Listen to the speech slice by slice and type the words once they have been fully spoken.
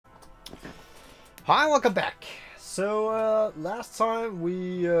Hi, welcome back. So, last time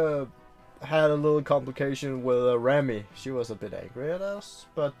we had a little complication with Remy. She was a bit angry at us,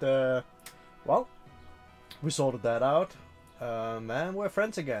 but well, we sorted that out. And we're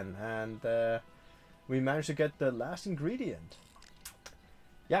friends again, and we managed to get the last ingredient.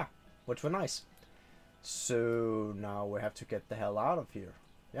 Yeah, which was nice. So now we have to get the hell out of here.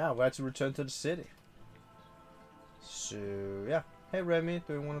 Yeah, we have to return to the city. So yeah, hey Remy,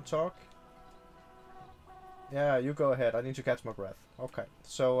 do you want to talk? Yeah, you go ahead. I need to catch my breath. Okay,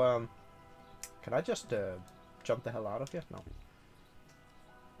 so can I just jump the hell out of here? No.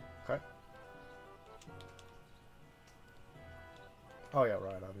 Okay. Oh yeah,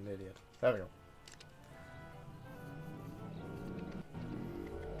 right. I'm an idiot. There we go.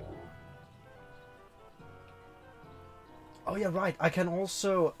 Oh yeah, right. I can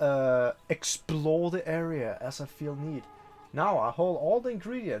also explore the area as I feel need. Now I hold all the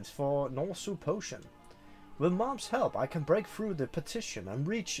ingredients for Norsu potion. With Mom's help, I can break through the partition and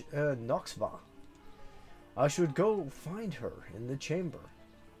reach Noxva. I should go find her in the chamber.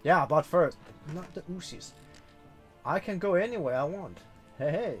 Yeah, but first, not the Uzis. I can go anywhere I want.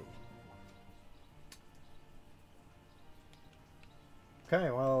 Hey, hey.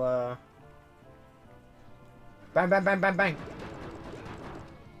 Okay, well, bang, bang, bang, bang, bang.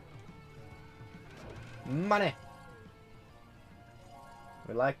 Money.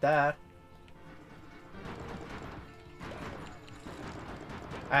 We like that.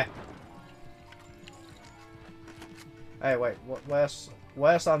 Hey. Hey, wait.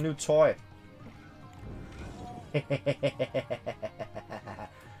 Where's our new toy? We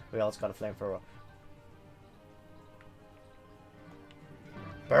also got a flamethrower.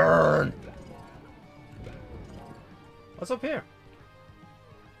 Burn! What's up here?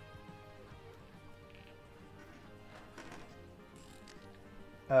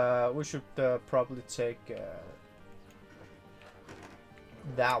 We should probably take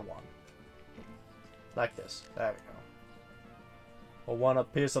that one. Like this. There we go. I want a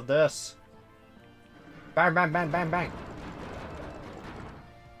piece of this. Bang, bang, bang, bang, bang.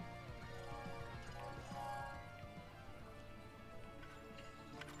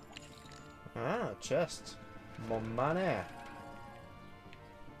 Ah, chest. More money.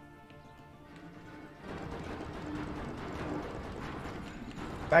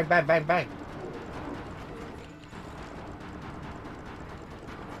 Bang, bang, bang, bang.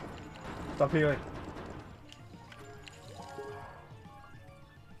 Stop healing.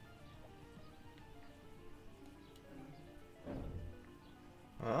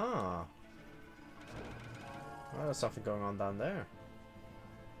 Ah. Well, there's something going on down there.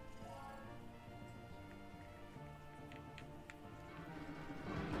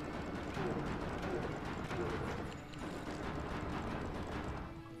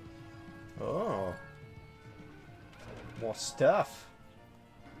 Oh. More stuff.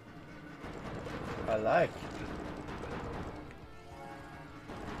 I like.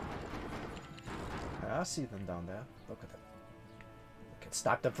 I see them down there. Look at them. We can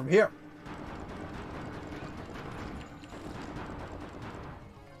stop them from here.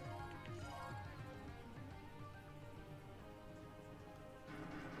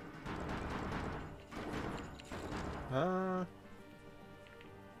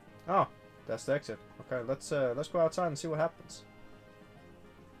 Oh, that's the exit. Okay, let's go outside and see what happens.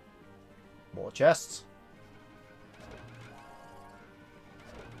 More chests.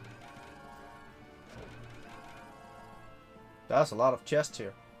 That's a lot of chests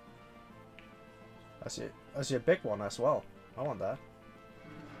here. I see a big one as well. I want that.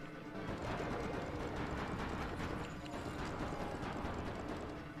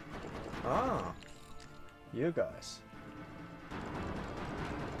 Ah, you guys.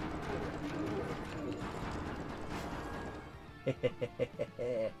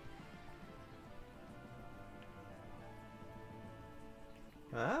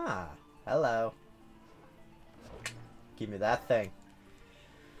 Ah, hello. Give me that thing.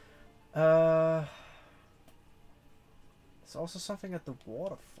 There's also something at the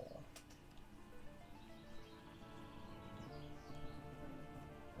waterfall.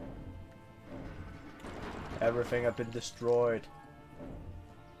 Everything had been destroyed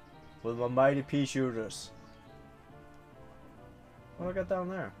with my mighty pea shooters. What do I got down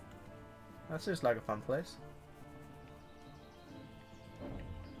there? That seems like a fun place.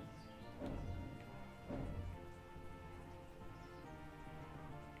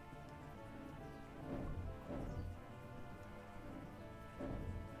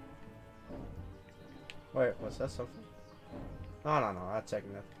 Wait, was that something? Oh, no, I'm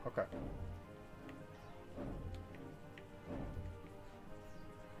taking it. Okay.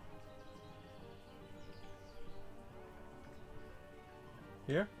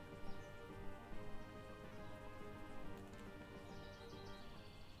 Here?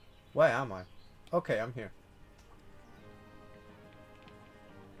 Where am I? Okay, I'm here.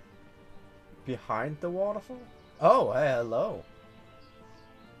 Behind the waterfall? Oh, hey, hello.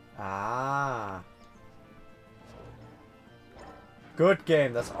 Ah. Good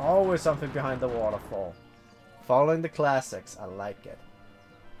game. There's always something behind the waterfall. Following the classics. I like it.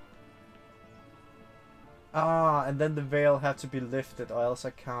 Ah, and then the veil had to be lifted or else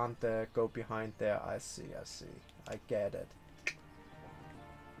I can't go behind there. I see, I see. I get it.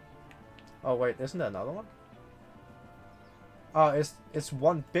 Oh wait, isn't there another one? Oh, it's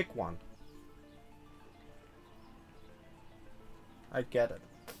one big one. I get it.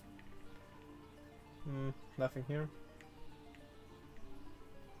 Nothing here.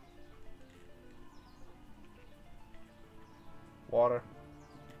 Water.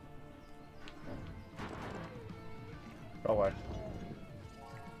 Go away.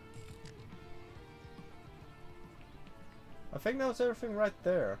 I think that was everything right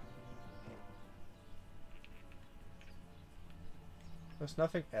there. There's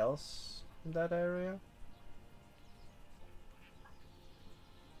nothing else in that area.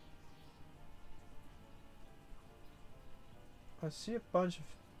 I see a bunch of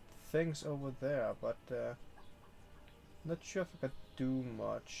things over there, but not sure if I could do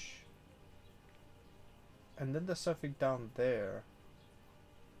much. And then there's something down there.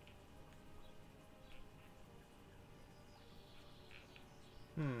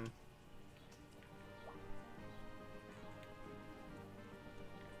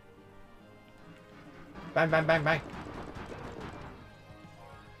 Bang, bang, bang, bang.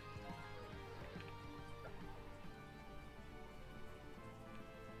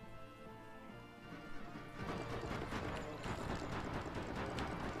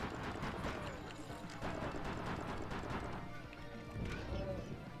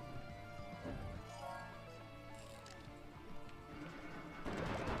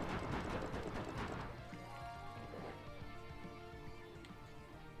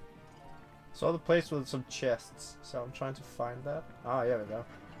 Saw the place with some chests, so I'm trying to find that. Ah, here we go.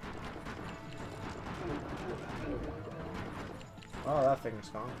 Oh, that thing is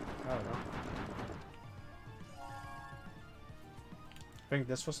gone. I don't know. I think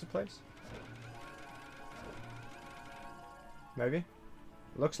this was the place? Maybe?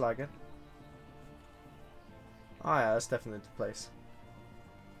 Looks like it. Ah, yeah, that's definitely the place.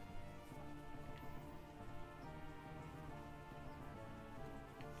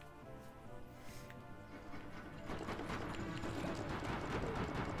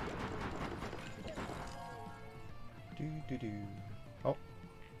 Oh,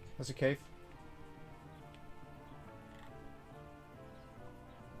 there's a cave.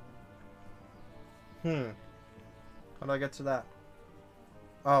 How do I get to that?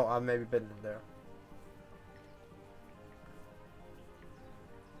 Oh, I've maybe been in there.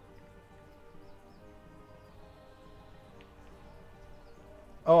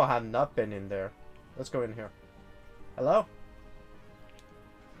 Oh, I have not been in there. Let's go in here. Hello?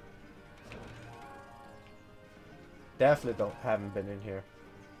 Definitely haven't been in here.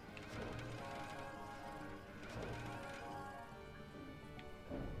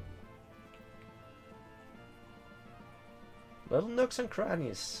 Little nooks and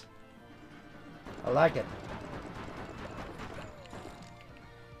crannies. I like it.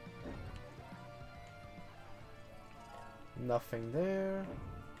 Nothing there.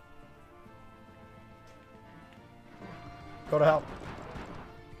 Go to hell.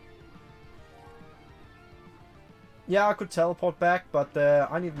 Yeah, I could teleport back, but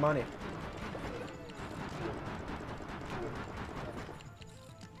I need money.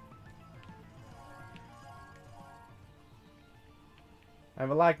 I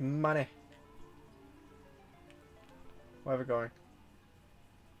would like money. Where are we going?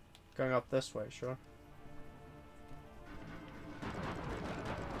 Going up this way, sure.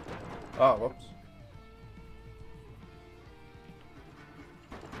 Oh, whoops.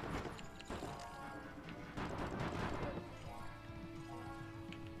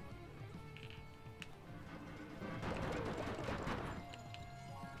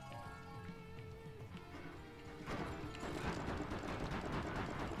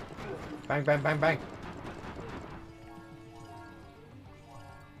 Bang, bang, bang, bang.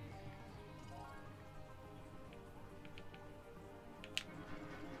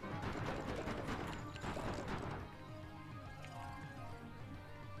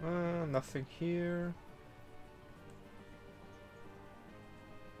 Nothing here.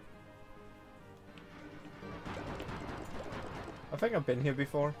 I think I've been here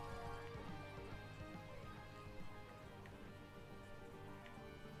before.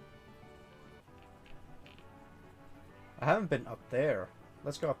 I haven't been up there.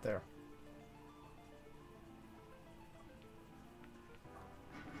 Let's go up there.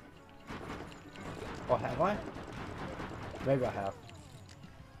 Oh, have I? Maybe I have.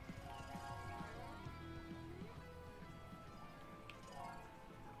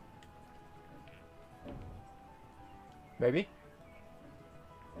 Maybe?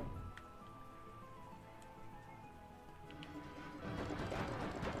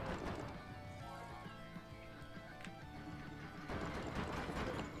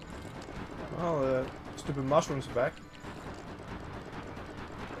 Oh, the stupid mushrooms are back.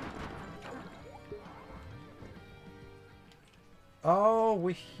 Oh,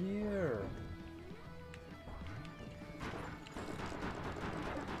 we're here.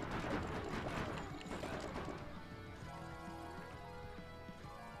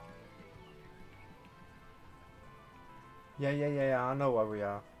 Yeah, I know where we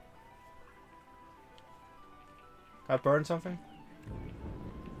are. Can I burn something?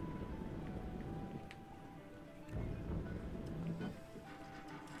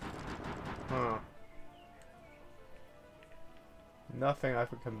 Huh. Nothing I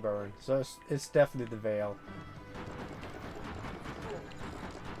can burn. So it's definitely the veil.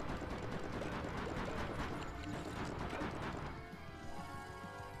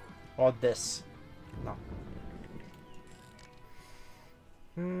 Or this. No.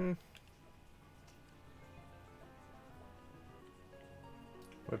 We're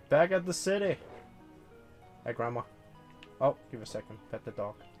back at the city. Hey, Grandma. Oh, give a second. Pet the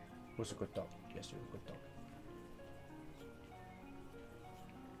dog. Who's a good dog? Yes, you're a good dog.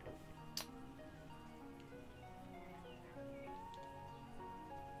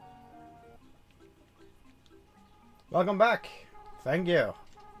 Welcome back. Thank you.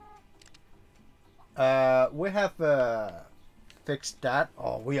 We have fixed that.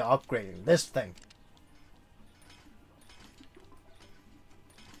 Oh, we are upgrading this thing.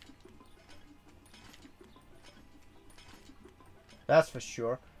 That's for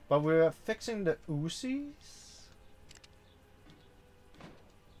sure. But we're fixing the Uzis.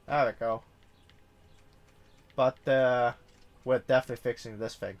 There we go. But we're definitely fixing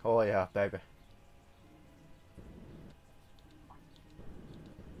this thing. Oh yeah, baby.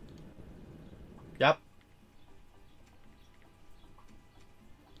 Yep.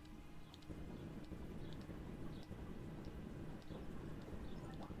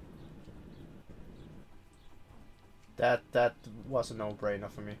 That was a no-brainer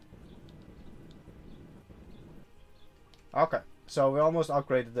for me. Okay, so we almost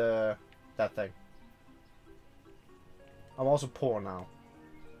upgraded that thing. I'm also poor now.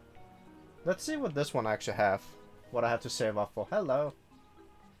 Let's see what this one actually have. What I have to save up for. Hello.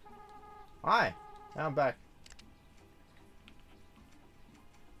 Hi. I'm back.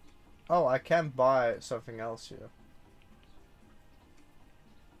 Oh, I can buy something else here.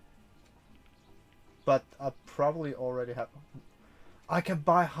 But I probably already have... I can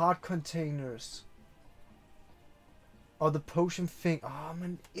buy heart containers. Oh, the potion thing. Oh, I'm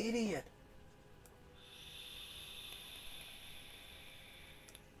an idiot.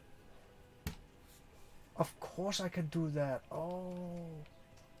 Of course I can do that. Oh.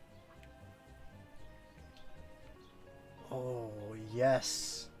 Oh,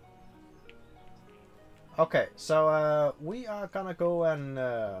 yes. Okay, so we are gonna go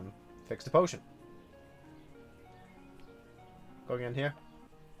and fix the potion. Going in here.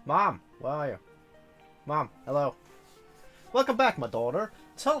 Mom, where are you? Mom, hello. Welcome back, my daughter.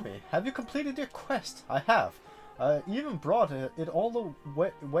 Tell me, have you completed your quest? I have. I even brought it all the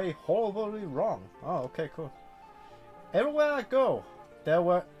way horribly wrong. Oh, okay, cool. Everywhere I go, there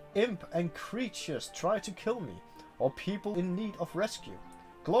were imp and creatures try to kill me, or people in need of rescue.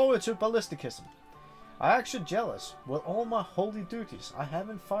 Glory to ballisticism. I'm actually jealous. With all my holy duties, I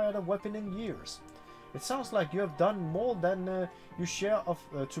haven't fired a weapon in years. It sounds like you have done more than you share of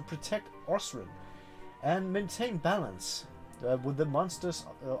to protect Osrin and maintain balance with the monsters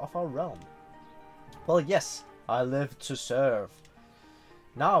of our realm. Well, yes, I live to serve.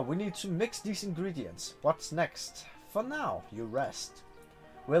 Now we need to mix these ingredients. What's next? For now, you rest.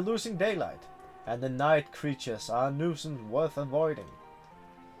 We're losing daylight, and the night creatures are a nuisance worth avoiding.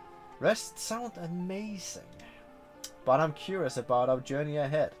 Rest sounds amazing, but I'm curious about our journey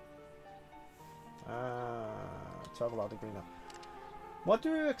ahead. Talk about the green aura. What do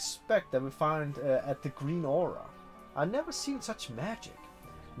you expect that we find at the green aura? I've never seen such magic.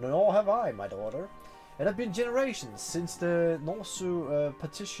 Nor have I, my daughter. It had been generations since the Norsu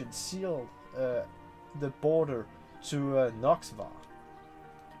petition sealed the border to Noxvar.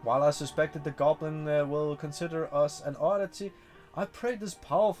 While I suspected the goblin will consider us an oddity, I pray this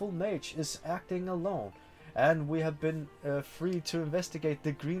powerful mage is acting alone and we have been free to investigate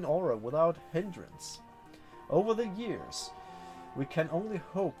the green aura without hindrance. Over the years, we can only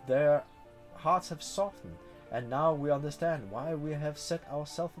hope their hearts have softened, and now we understand why we have set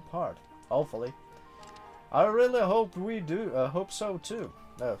ourselves apart. Hopefully. I really hope we do. Hope so too.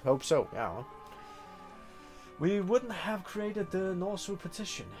 Hope so, yeah. We wouldn't have created the Norsu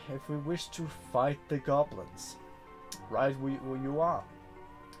petition if we wished to fight the goblins. Right, you are.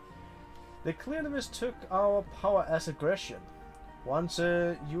 They clearly mistook our power as aggression. Once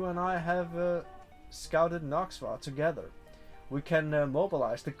you and I have scouted Noxvar together, we can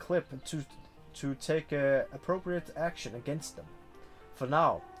mobilize the clip to take appropriate action against them. For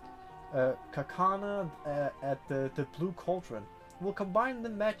now, Kakana at the Blue Cauldron will combine the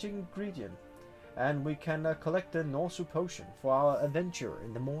magic ingredient, and we can collect the Norsu potion for our adventure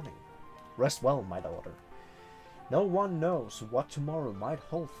in the morning. Rest well, my daughter. No one knows what tomorrow might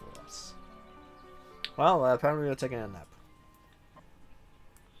hold for us. Well, apparently we're taking a nap.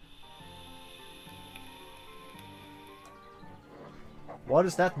 What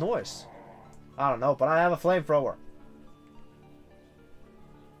is that noise? I don't know, but I have a flamethrower.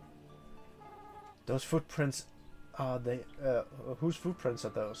 Those footprints, are they, whose footprints are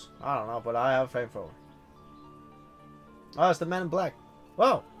those? I don't know, but I have a flamethrower. Oh, it's the man in black.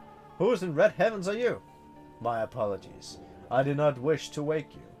 Whoa! Whose in red heavens are you? My apologies. I did not wish to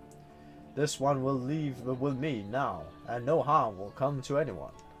wake you. This one will leave with me now, and no harm will come to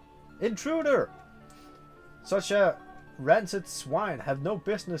anyone. Intruder! Such a rancid swine have no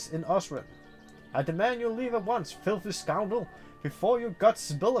business in Osran. I demand you leave at once, filthy scoundrel, before your guts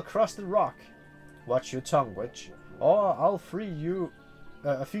spill across the rock. Watch your tongue, witch, or I'll feed you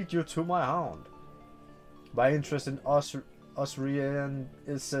to my hound. My interest in Osrian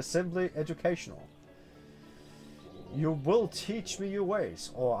is simply educational. You will teach me your ways,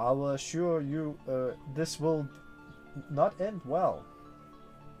 or I will assure you this will not end well.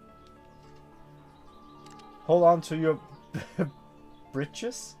 Hold on to your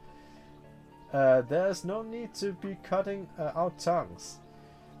britches. There's no need to be cutting out tongues.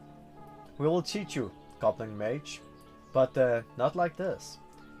 We will teach you, Goblin Mage, but not like this.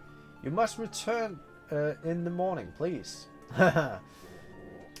 You must return in the morning, please.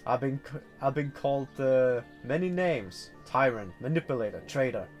 I've been called many names: tyrant, manipulator,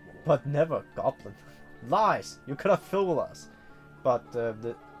 traitor, but never goblin. Lies! You cannot fool us. But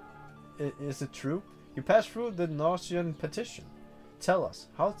is it true? You passed through the Norsian petition. Tell us,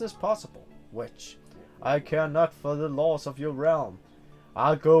 how is this possible? Witch, I care not for the laws of your realm.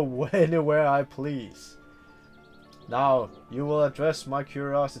 I'll go anywhere I please. Now you will address my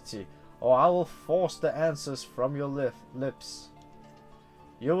curiosity, or I will force the answers from your lips.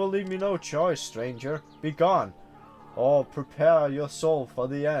 You will leave me no choice, stranger. Be gone, or prepare your soul for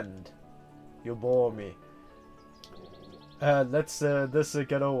the end. You bore me. Let's this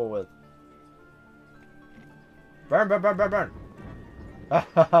get over with. Burn, burn, burn, burn, burn.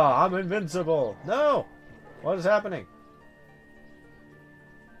 I'm invincible. No! What is happening?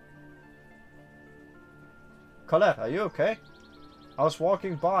 Colette, are you okay? I was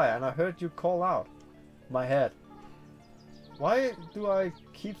walking by and I heard you call out. My head. Why do I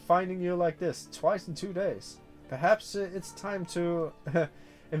keep finding you like this twice in 2 days? Perhaps it's time to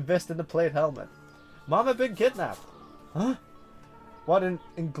invest in the plate helmet. Mama been kidnapped. Huh? What an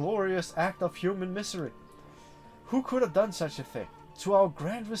inglorious act of human misery. Who could have done such a thing? To our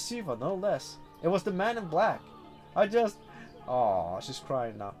Grand Receiver, no less. It was the man in black. I just... Oh, she's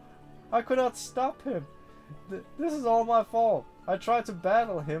crying now. I could not stop him. This is all my fault. I tried to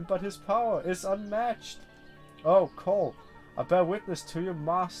battle him, but his power is unmatched. Oh, Cole, I bear witness to your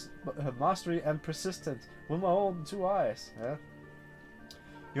mastery and persistence with my own 2 eyes. Yeah?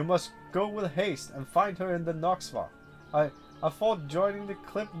 You must go with haste and find her in the Noxvar. I thought joining the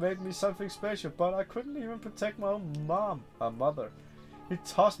clip made me something special, but I couldn't even protect my own mother. He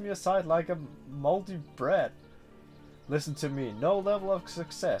tossed me aside like a moldy bread. Listen to me, no level of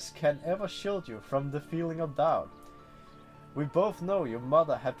success can ever shield you from the feeling of doubt. We both know your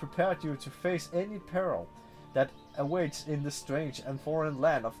mother had prepared you to face any peril that awaits in the strange and foreign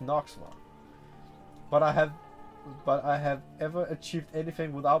land of Noxvar. But I have ever achieved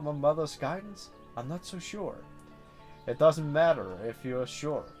anything without my mother's guidance? I'm not so sure. It doesn't matter if you're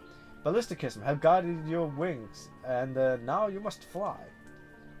sure. Ballisticism have guided your wings, and now you must fly.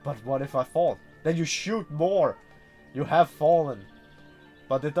 But what if I fall? Then you shoot more! You have fallen.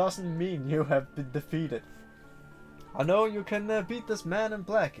 But it doesn't mean you have been defeated. I know you can beat this man in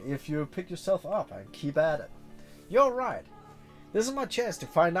black if you pick yourself up and keep at it. You're right. This is my chance to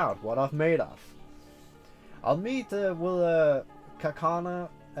find out what I'm made of. I'll meet with Kakana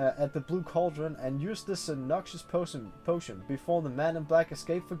at the Blue Cauldron and use this noxious potion before the man in black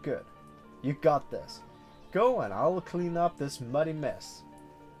escape for good. You got this. Go and I'll clean up this muddy mess.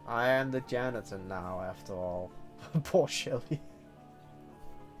 I am the janitor now, after all. Poor Shelly.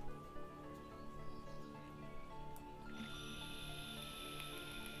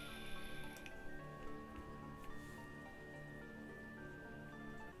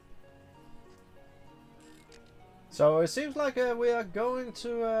 So it seems like we are going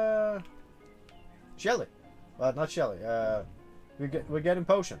to Shelly. Not Shelly. We're getting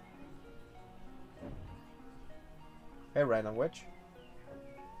potion. Hey, random witch.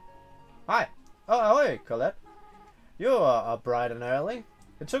 Hi. Oh, hey, Colette. You're up bright and early.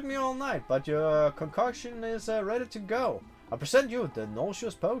 It took me all night, but your concoction is ready to go. I present you the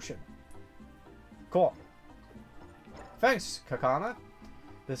nauseous potion. Cool. Thanks, Kakana.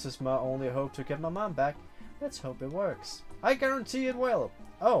 This is my only hope to get my mom back. Let's hope it works. I guarantee it will.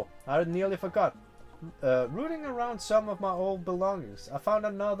 Oh, I nearly forgot. Rooting around some of my old belongings, I found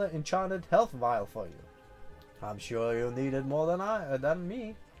another enchanted health vial for you. I'm sure you need it more than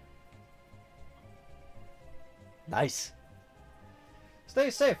me. Nice. Stay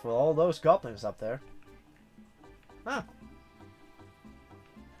safe with all those goblins up there. Ah.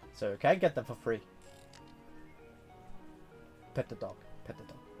 So you can get them for free. Pet the dog. Pet the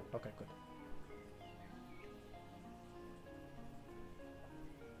dog. Okay, good.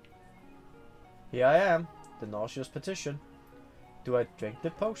 Here I am, the nauseous petition. Do I drink the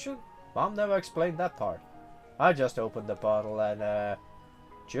potion? Mom never explained that part. I just opened the bottle and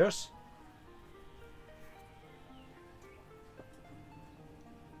cheers.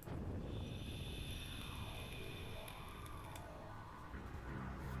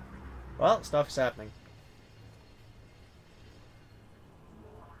 Well, stuff is happening.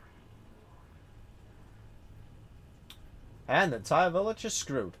 And the entire village is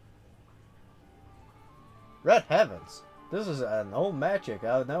screwed. Red heavens! This is an old magic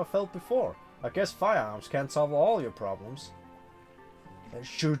I've never felt before. I guess firearms can't solve all your problems. Then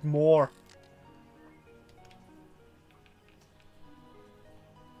shoot more!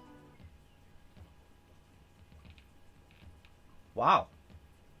 Wow.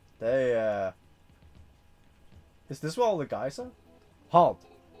 They, Is this what all the guys are? Halt!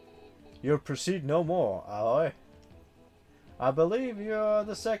 You proceed no more, ahoy. I believe you're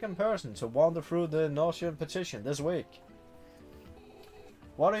the second person to wander through the Nausean petition this week.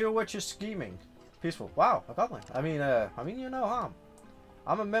 What are you witches scheming? Peaceful. Wow, a goblin. I mean you no harm.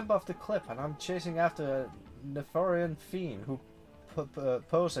 I'm a member of the Clip and I'm chasing after a Nefarian fiend who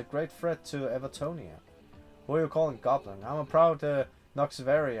pose a great threat to Evertonia. Who are you calling goblin? I'm a proud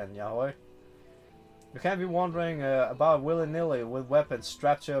Noxvarian, yahoy. You can't be wandering about willy-nilly with weapons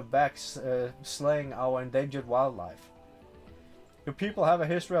strapped to your backs, slaying our endangered wildlife. Your people have a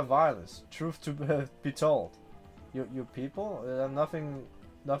history of violence. Truth to be told, you people nothing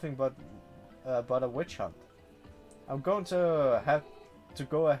but a witch hunt. I'm going to have to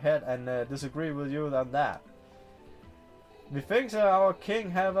go ahead and disagree with you on that. Methinks our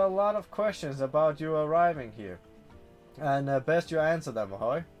king have a lot of questions about you arriving here, and best you answer them,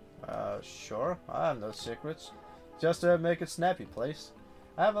 ahoy. Sure, I have no secrets. Just make it snappy, please.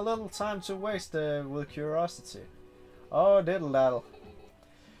 I have a little time to waste with curiosity. Oh, diddle-daddle.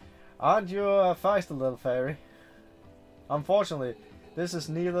 Aren't you a feisty little fairy? Unfortunately, this is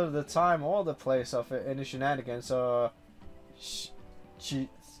neither the time or the place of any shenanigans or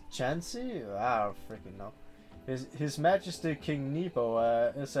chancy? I don't freaking know. His Majesty King Nebo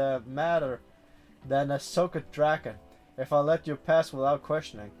is a madder than a soaked dragon. If I let you pass without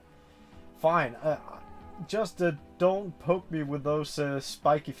questioning. Fine, just don't poke me with those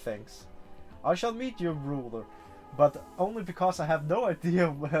spiky things. I shall meet your ruler, but only because I have no idea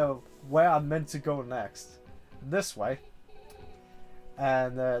where I'm meant to go next. This way.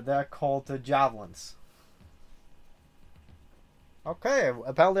 And they're called javelins. Okay,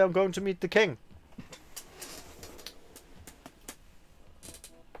 apparently I'm going to meet the king.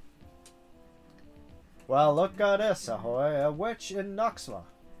 Well, look at this, ahoy, a witch in Noxva.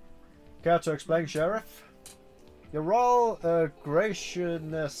 Care to explain, Sheriff? Your royal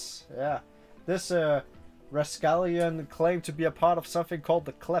graciousness, yeah. This Rascallion claimed to be a part of something called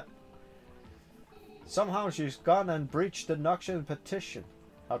the Clip. Somehow she's gone and breached the Noxian petition.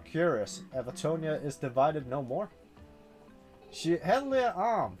 How curious, Evertonia is divided no more. She heavily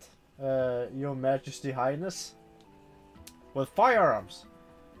armed, your Majesty Highness, with firearms.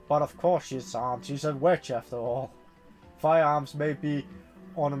 But of course she's armed, she's a witch after all. Firearms may be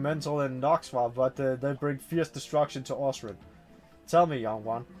ornamental in Noxva, but they bring fierce destruction to Osrin. Tell me, young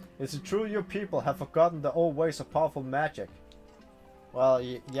one, is it true your people have forgotten the old ways of powerful magic? Well,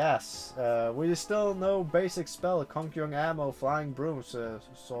 yes. We still know basic spell, conjuring ammo, flying brooms,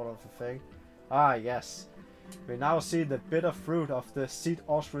 sort of a thing. Ah, yes. We now see the bitter fruit of the seed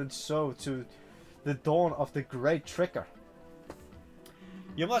Osrid sowed to the dawn of the great trigger.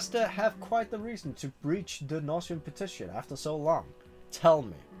 You must have quite the reason to breach the Nostrian petition after so long. Tell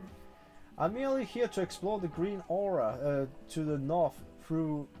me. I'm merely here to explore the green aura to the north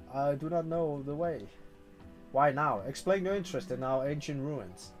through I do not know the way. Why now? Explain your interest in our ancient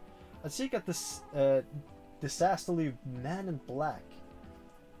ruins. I seek out this disasterly man in black.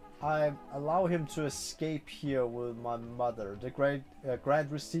 I allow him to escape here with my mother, the great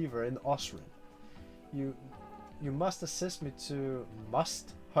Grand Receiver in Osrin. You must assist me to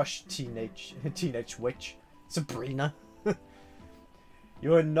hush teenage witch Sabrina.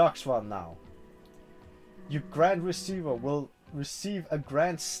 You're in Knoxville now. Your Grand Receiver will receive a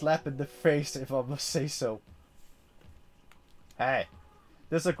grand slap in the face if I must say so. Hey,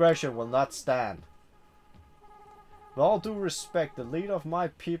 this aggression will not stand. With all due respect, the leader of my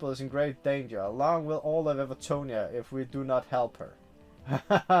people is in great danger, along with all of Evertonia, if we do not help her. Ha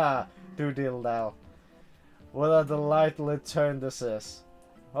ha ha! Do diddle now. What a delightful turn this is.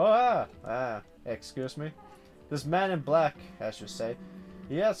 Oh excuse me. This man in black, as you say,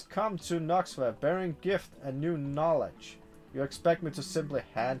 he has come to Knoxville bearing gift and new knowledge. You expect me to simply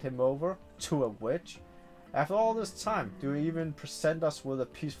hand him over to a witch? After all this time, do you even present us with a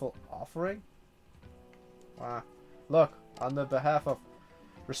peaceful offering? Look, on the behalf of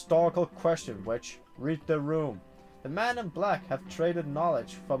rhetorical question, witch, read the room. The man in black have traded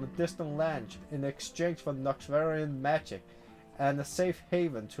knowledge from a distant land in exchange for Noxvarian magic and a safe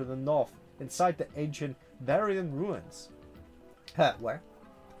haven to the north inside the ancient Varian ruins. Where?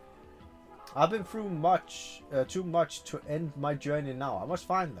 I've been through too much to end my journey now. I must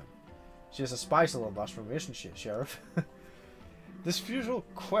find them. She's a spicy little mushroom, isn't she, Sheriff? This futile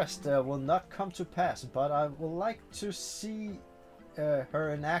quest will not come to pass, but I would like to see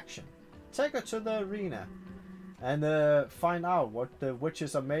her in action. Take her to the arena and find out what the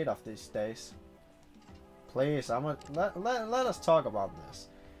witches are made of these days. Please, let us talk about this.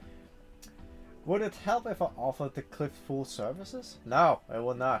 Would it help if I offered the cliff full services? No, it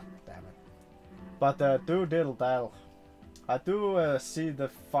would not. Damn it. But do diddle daddle. I do see the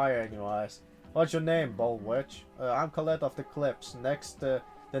fire in your eyes. What's your name, bold witch? I'm Colette of the Cliffs, the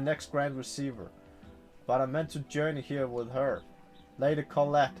next Grand Receiver. But I'm meant to journey here with her. Lady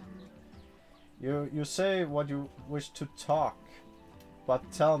Colette. You say what you wish to talk, but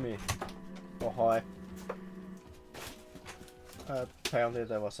tell me. Oh hi. Apparently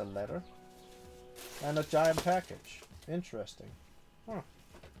there was a letter. And a giant package. Interesting. Huh.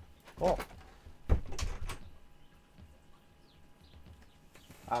 Oh.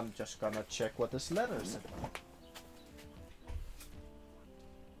 I'm just gonna check what this letter is about.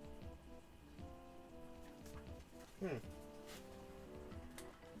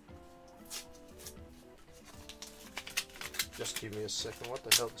 Just give me a second. What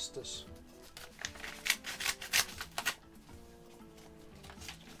the hell is this?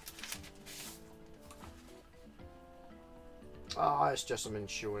 Ah, it's just some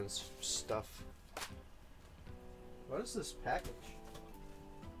insurance stuff. What is this package?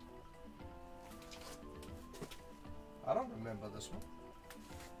 I don't remember this one.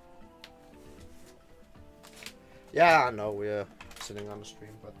 Yeah, I know we're sitting on the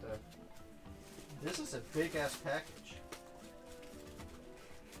stream, but this is a big ass package.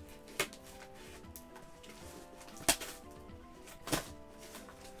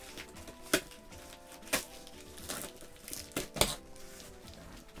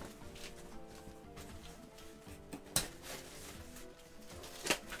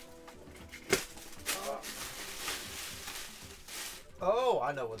 Oh,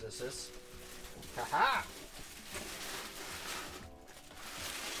 I know what this is. Haha!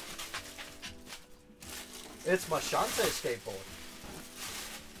 It's my Shantae skateboard.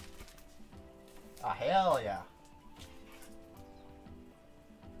 Ah, hell yeah.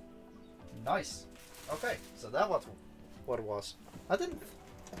 Nice. Okay, so that was what it was.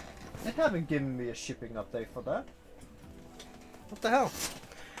 They haven't given me a shipping update for that. What the hell?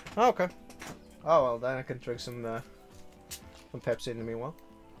 Oh, okay. Oh well, then I can drink some Pepsi in the meanwhile.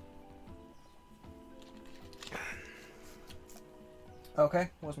 Okay,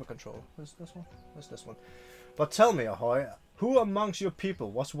 where's my controller? Where's this one? Where's this one? But tell me, Ahoy, who amongst your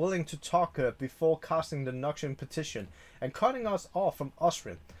people was willing to talk before casting the Noxian petition and cutting us off from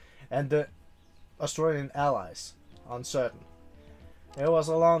Osrin and the Australian allies? Uncertain. It was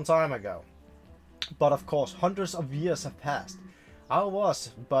a long time ago. But of course, hundreds of years have passed. I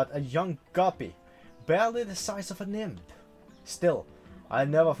was but a young guppy, barely the size of a nymph. Still, I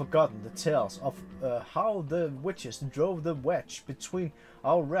never forgotten the tales of how the witches drove the wedge between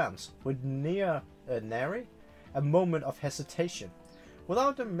our rams with nary a moment of hesitation.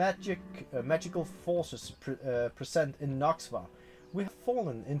 Without the magical forces present in Knoxville, we have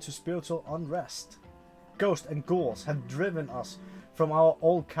fallen into spiritual unrest. Ghosts and ghouls have driven us from our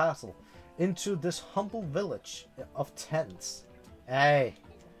old castle into this humble village of tents. Hey!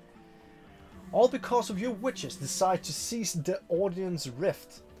 All because of you witches decide to seize the audience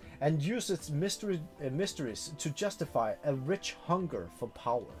rift and use its mysteries to justify a rich hunger for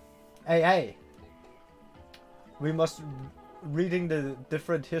power. Hey! We must reading the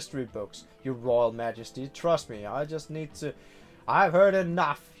different history books, your royal majesty. Trust me, I just need to... I've heard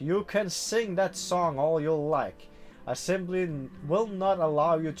enough. You can sing that song all you like. I simply will not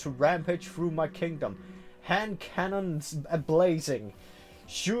allow you to rampage through my kingdom, hand cannons ablazing,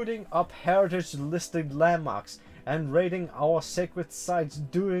 shooting up heritage listed landmarks and raiding our sacred sites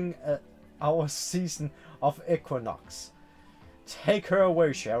during our season of equinox. Take her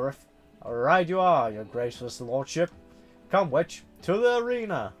away, sheriff. Right you are, your gracious lordship. Come, witch, to the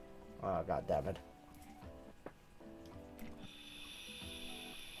arena. Oh, god damn it.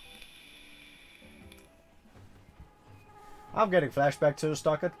 I'm getting flashback to the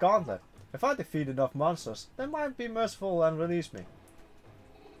stock at Gauntlet. If I defeat enough monsters, they might be merciful and release me.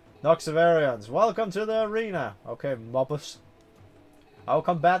 Noxivarians, welcome to the arena. Okay, mobbers. Our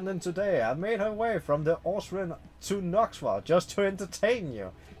combatant today have made her way from the Austrian to Knoxville just to entertain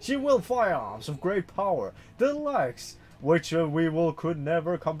you. She will firearms of great power, the likes which could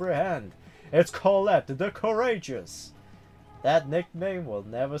never comprehend. It's Colette the Courageous. That nickname will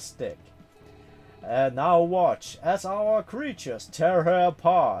never stick. And now watch as our creatures tear her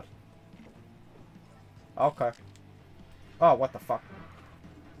apart. Okay. Oh, what the fuck?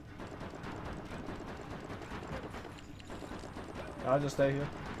 I'll just stay here.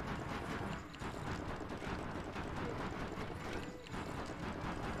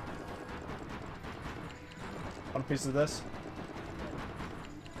 One piece of this.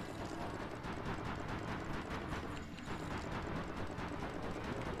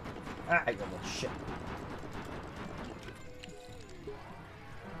 Ah, you little shit.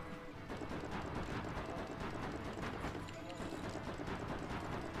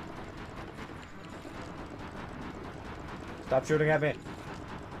 Stop shooting at me.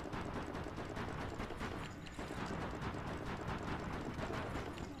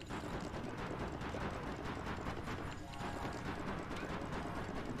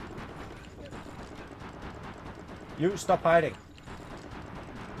 You stop hiding.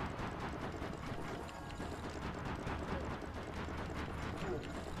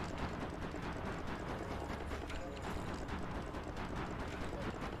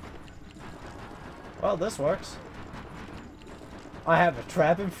 Well, this works. I have a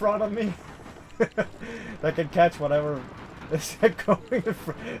trap in front of me that can catch whatever is going in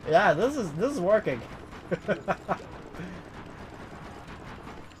front. Yeah, this is working.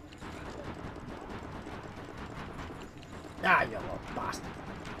 Ah, you little bastard.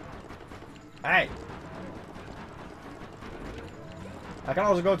 Hey! I can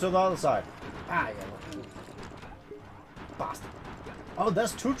also go to the other side. Ah, you little bastard. Oh,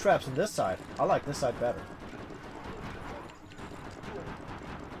 there's two traps on this side. I like this side better.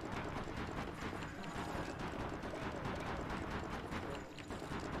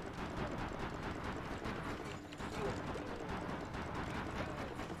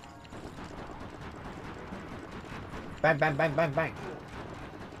 Bang, bang, bang, bang, bang.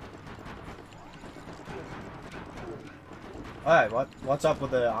 Alright, what's up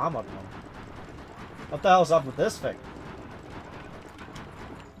with the armored one? What the hell's up with this thing?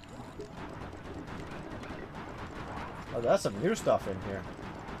 Oh, that's some new stuff in here.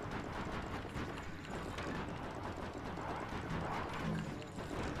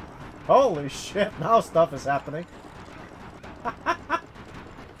 Holy shit, now stuff is happening.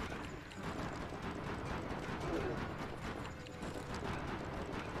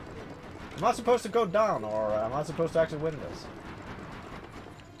 Am I supposed to go down, or am I supposed to actually win this?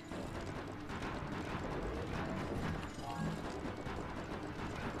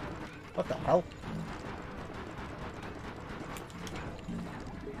 What the hell?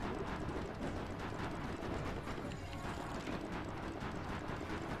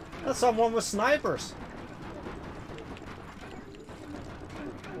 That's someone with snipers.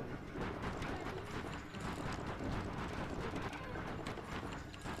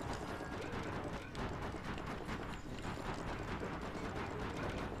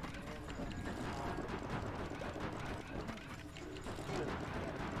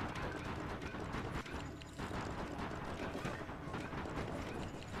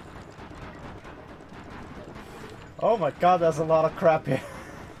 Oh my god, there's a lot of crap here.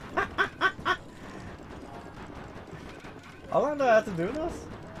 How long do I have to do this?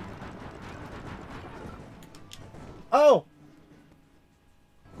 Oh!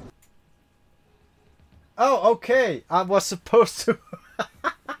 Oh, okay. I was supposed to...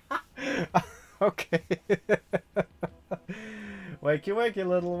 Okay. Wakey, wakey,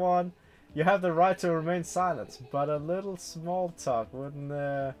 little one. You have the right to remain silent, but a little small talk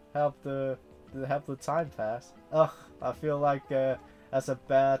wouldn't help the time pass. Ugh, I feel like as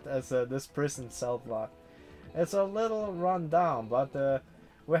bad as this prison cell block. It's a little run down, but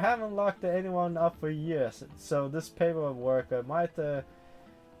we haven't locked anyone up for years, so this paperwork might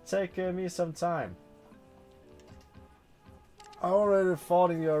take me some time. I already fought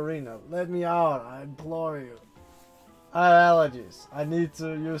in your arena. Let me out, I implore you. I have allergies. I need to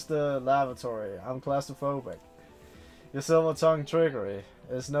use the lavatory. I'm claustrophobic. Your silver tongue trickery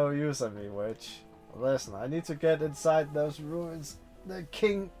is no use on me, witch. Listen, I need to get inside those ruins the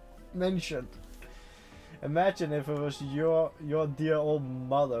king mentioned. Imagine if it was your dear old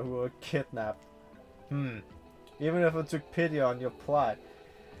mother who were kidnapped. Even if I took pity on your plight.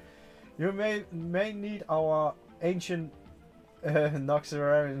 You may need our ancient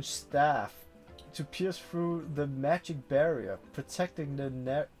Noxerarian staff to pierce through the magic barrier protecting the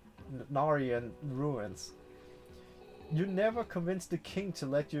Narian ruins. You never convinced the king to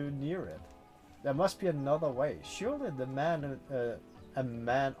let you near it. There must be another way. Surely the man, a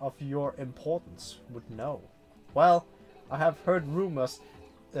man of your importance, would know. Well, I have heard rumors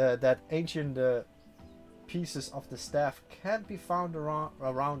that ancient pieces of the staff can be found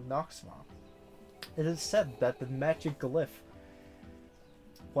around Noxvar. It is said that the magic glyph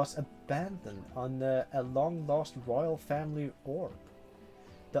was abandoned on a long-lost royal family orb.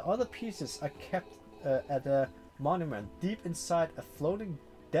 The other pieces are kept at a monument deep inside a floating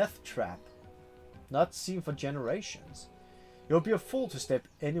death trap, not seen for generations. You'll be a fool to step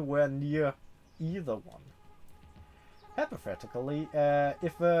anywhere near either one. Hypothetically,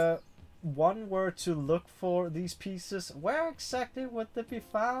 if one were to look for these pieces, where exactly would they be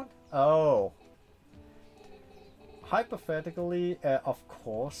found? Oh. Hypothetically, of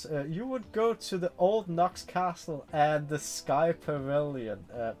course, you would go to the old Nox Castle and the Sky Pavilion.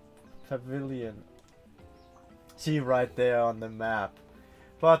 See right there on the map.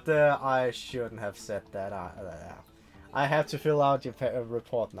 But I shouldn't have said that. I have to fill out your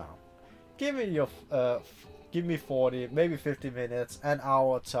report now. Give me 40, maybe 50 minutes, an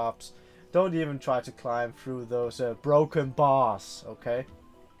hour tops. Don't even try to climb through those broken bars, okay?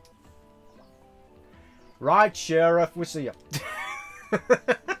 Right, Sheriff, we see you.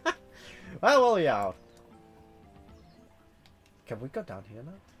 Well, yeah. Out. Can we go down here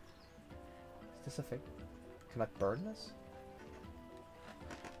now? Is this a thing? Can I burn this?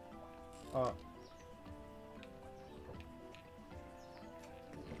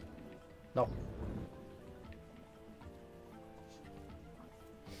 No.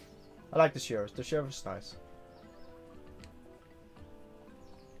 I like the sheriff. The sheriff is nice.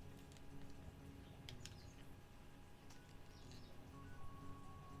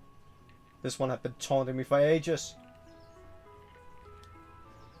 This one has been taunting me for ages.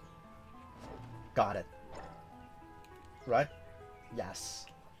 Got it. Right? Yes.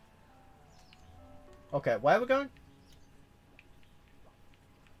 Okay, where are we going?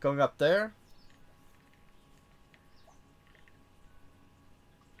 Going up there?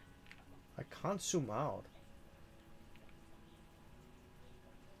 I can't zoom out.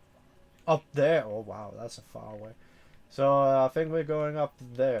 Up there? Oh wow, that's a far away. So I think we're going up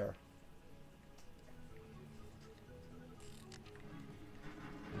there.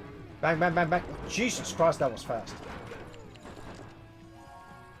 Bang, bang, bang, bang. Jesus Christ, that was fast.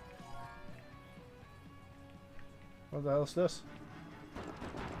 What the hell is this?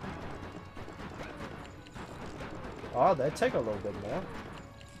 Oh, they take a little bit more.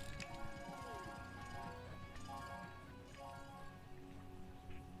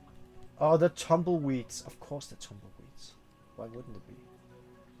 Oh, the tumbleweeds. Of course the tumbleweeds. Why wouldn't it be?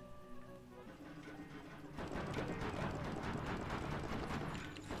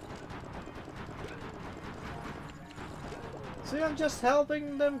 See, I'm just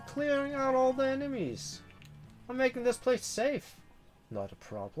helping them clearing out all the enemies. I'm making this place safe. Not a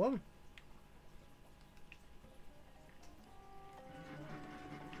problem.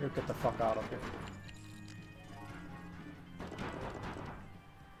 You get the fuck out of here.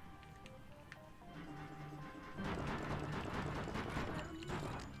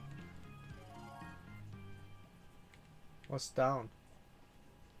 What's down?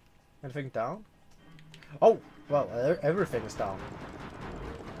 Anything down? Oh, well, everything is down.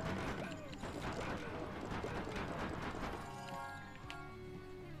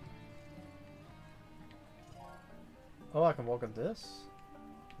 Oh, I can walk on this?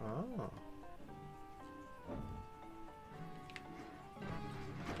 Oh.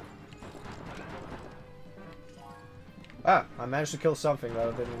 Ah, I managed to kill something that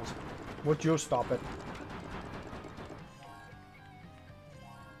I didn't... Would you stop it?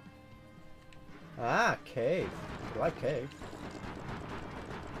 Ah, cave. I like cave.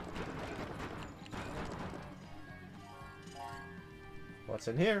 What's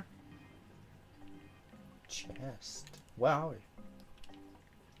in here? Chest. Wow.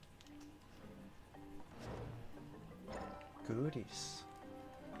 Goodies.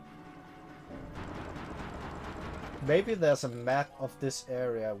 Maybe there's a map of this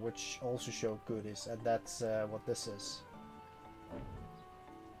area which also show goodies, and that's what this is.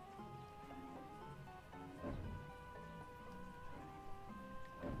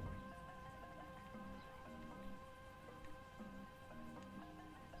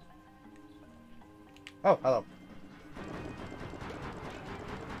 Oh, hello.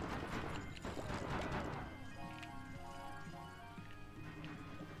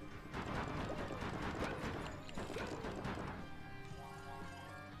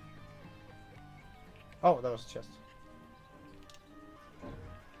 Oh, that was a chest.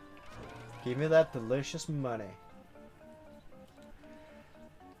 Give me that delicious money.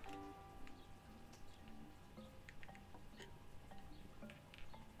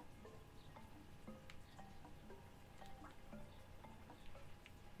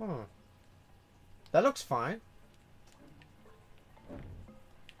 That looks fine.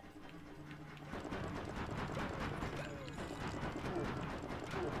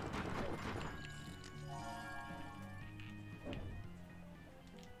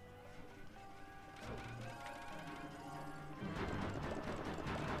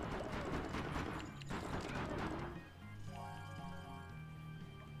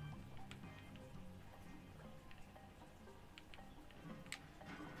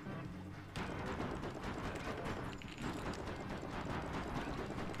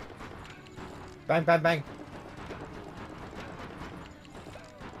 Bang, bang, bang.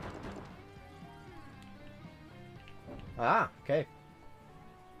 Ah, okay.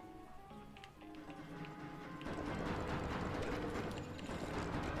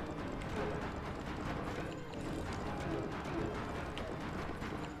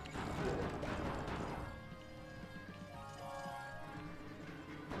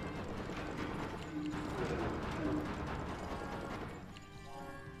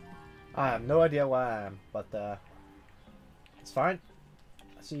 I have no idea where I am, but it's fine.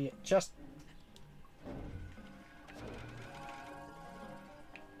 I see just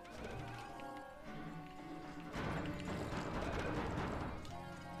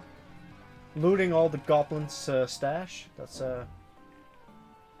looting all the goblins' stash.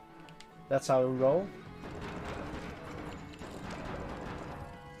 That's how we roll.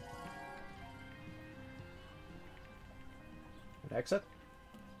 An exit.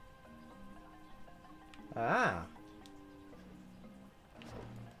 Ah.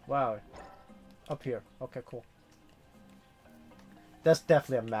 Wow. Up here. Okay, cool. That's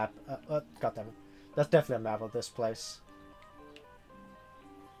definitely a map. God damn it. That's definitely a map of this place.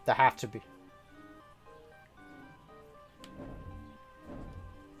 There have to be.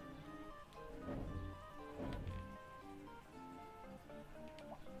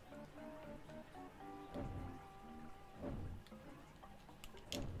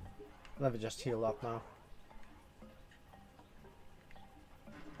 Let me just heal up now.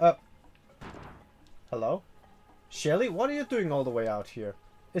 Hello? Shelly, what are you doing all the way out here?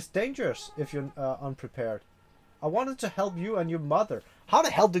 It's dangerous if you're unprepared. I wanted to help you and your mother. How the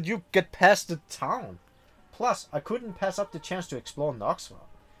hell did you get past the town? Plus, I couldn't pass up the chance to explore Knoxville.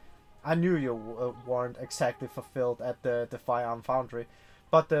 I knew you weren't exactly fulfilled at the Firearm Foundry,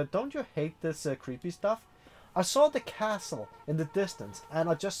 but don't you hate this creepy stuff? I saw the castle in the distance, and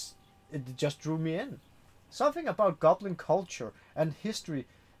it just drew me in. Something about goblin culture and history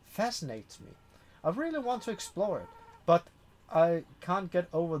fascinates me. I really want to explore it, but I can't get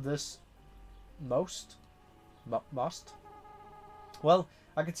over this must. Well,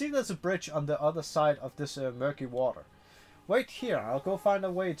 I can see there's a bridge on the other side of this murky water. Wait here, I'll go find a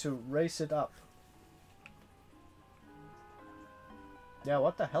way to raise it up. Yeah,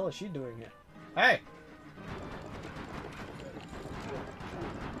 what the hell is she doing here? Hey!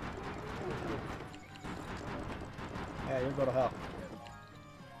 Yeah, you go to hell.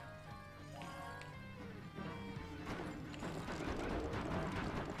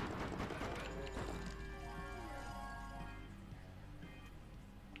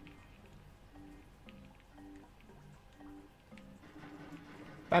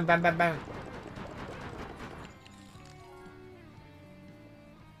 Bang, bang, bang, bang.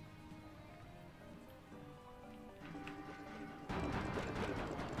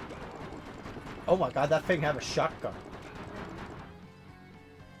 Oh my god, that thing have a shotgun.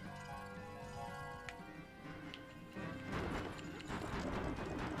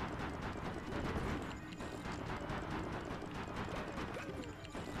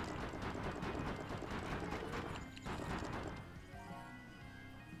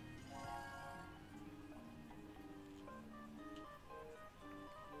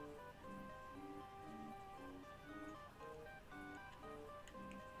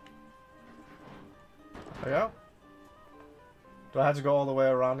 There we go. Do I have to go all the way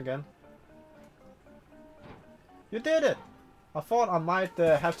around again? You did it! I thought I might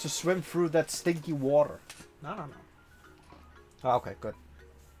have to swim through that stinky water. No, no, no. Oh, okay, good.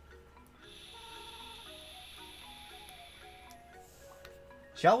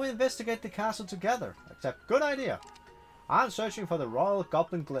 Shall we investigate the castle together? Except, good idea. I'm searching for the Royal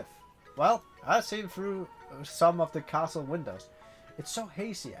Goblin Glyph. Well, I've seen through some of the castle windows. It's so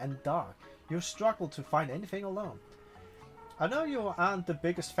hazy and dark. You struggle to find anything alone. I know you aren't the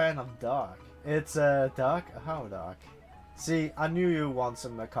biggest fan of dark. It's dark? How dark? See, I knew you want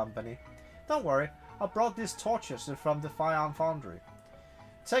some company. Don't worry, I brought these torches from the firearm foundry.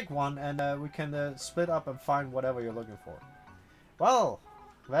 Take one and we can split up and find whatever you're looking for. Well,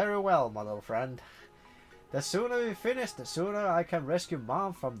 very well, my little friend. The sooner we finish, the sooner I can rescue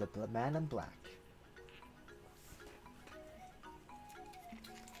Mom from the man in black.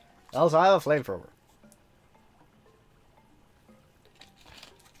 Also, I have a flamethrower.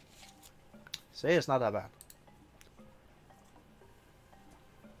 See, it's not that bad.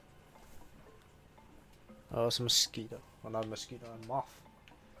 Oh, it's a mosquito. Well, not a mosquito, a moth.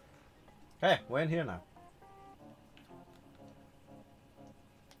 Okay, we're in here now.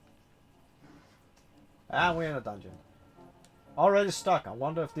 And we're in a dungeon. Already stuck. I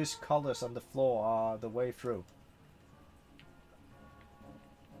wonder if these colors on the floor are the way through.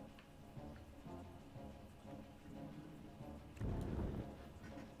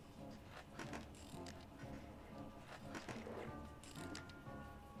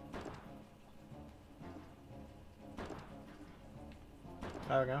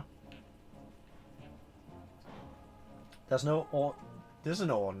 There we go. This is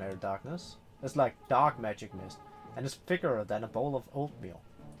no ordinary darkness. It's like dark magic mist, and it's thicker than a bowl of oatmeal.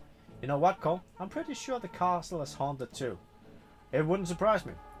 You know what, Cole? I'm pretty sure the castle is haunted too. It wouldn't surprise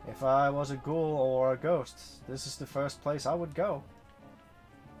me. If I was a ghoul or a ghost, this is the first place I would go.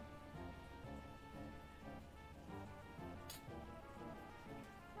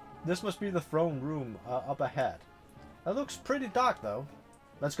 This must be the throne room up ahead. That looks pretty dark though.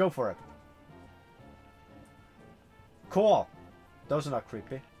 Let's go for it. Cool. Those are not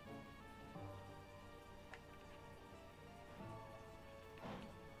creepy.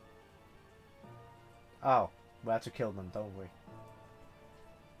 Oh, we have to kill them, don't we?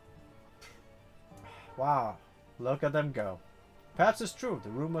 Wow, look at them go. Perhaps it's true.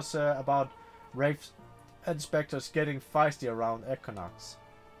 The rumors about wraith inspectors getting feisty around equinox.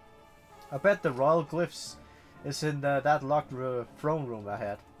 I bet the royal glyphs is in that locked throne room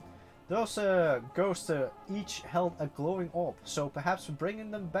ahead. Those ghosts each held a glowing orb, so perhaps bringing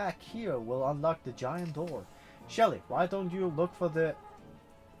them back here will unlock the giant door. Shelly, why don't you look for the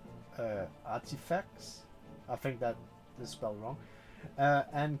artifacts? I think that is spelled wrong.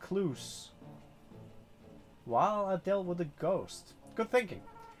 And clues. While I deal with the ghost. Good thinking.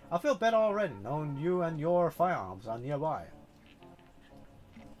 I feel better already, knowing you and your firearms are nearby.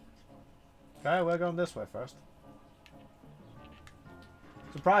 Okay, we're going this way first.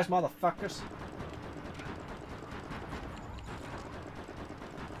 Surprise, motherfuckers!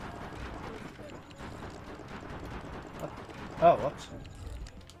 What? Oh, whoops.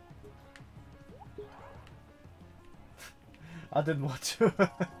 I didn't want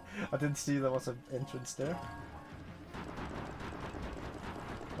to. I didn't see there was an entrance there.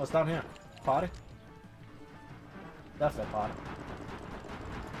 What's down here? Party? Definitely a party.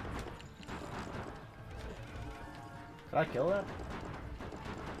 Did I kill that?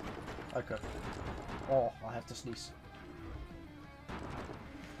 Okay. Oh, I have to sneeze.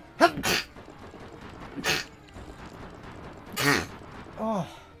 Oh.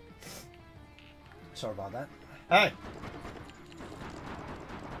 Sorry about that. Hey!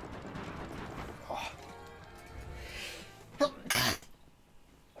 Oh.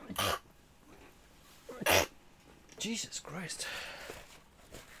 Jesus Christ.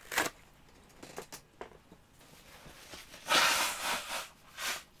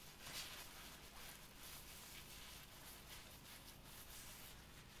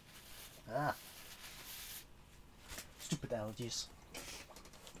 Stupid allergies.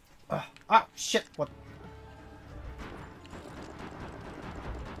 Ah, shit, what?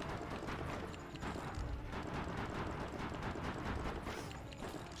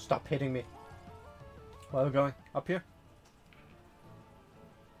 Stop hitting me. Where are we going? Up here?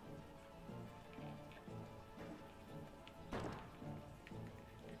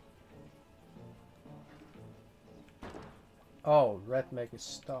 Oh, red make it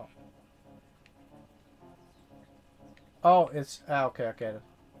stop. Oh, it's... okay, I get it.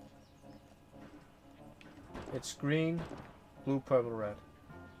 It's green, blue, purple, red.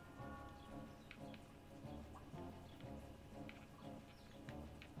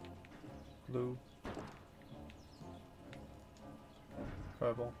 Blue.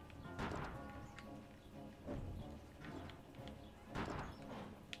 Purple.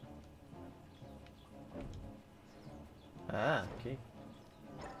 Ah, okay.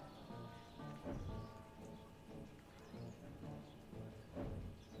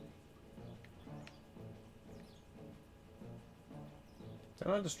 Did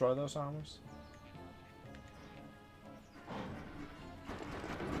I destroy those armors?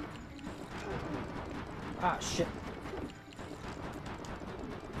 Ah, shit.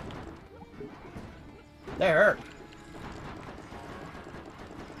 They hurt.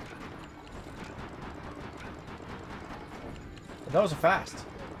 But those are fast.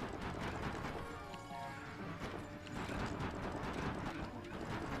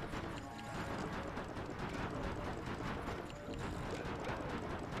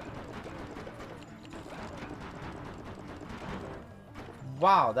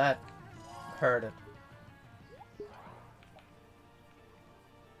 Wow, that hurted.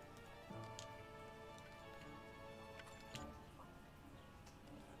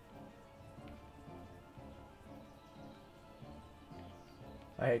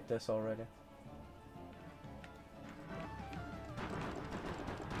 I hate this already.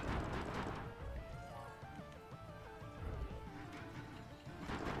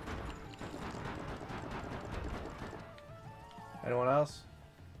 Anyone else?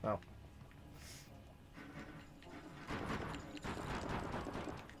 No.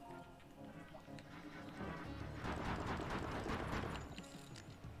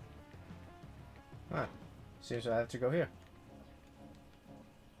 Ah, seems I have to go here.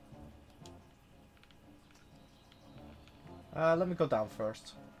 Let me go down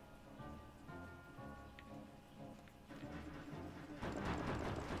first.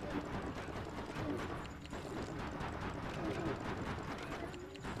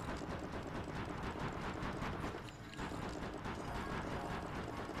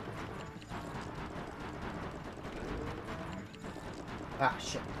 Ah,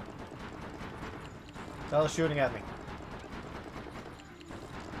 shit. They're shooting at me.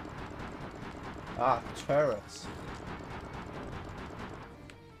 Ah, turrets.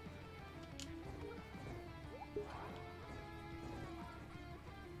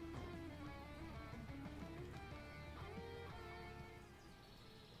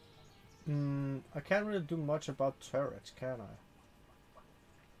 I can't really do much about turrets, can I?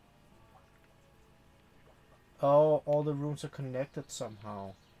 Oh, all the rooms are connected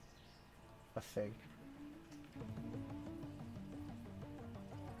somehow. I think.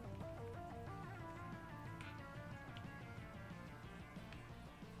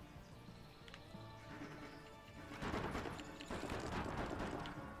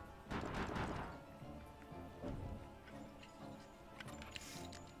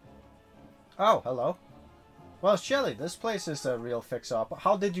 Oh, hello. Well, Shelly, this place is a real fix-up.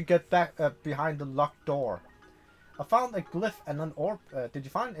 How did you get back behind the locked door? I found a glyph and an orb. Did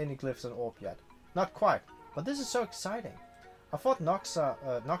you find any glyphs and orb yet? Not quite, but this is so exciting. I thought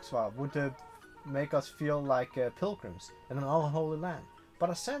Noxva would make us feel like pilgrims in an unholy land,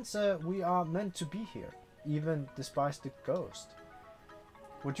 but I sense we are meant to be here, even despite the ghost.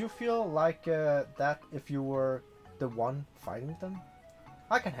 Would you feel like that if you were the one fighting them?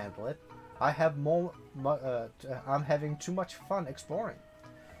 I can handle it. I'm having too much fun exploring.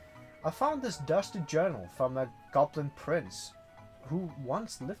 I found this dusty journal from a goblin prince who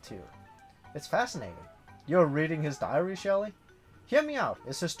once lived here. It's fascinating. You're reading his diary, Shelley? Hear me out.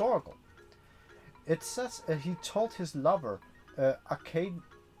 It's historical. It says he told his lover,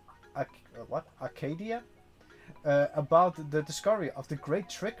 Arcadia, about the discovery of the Great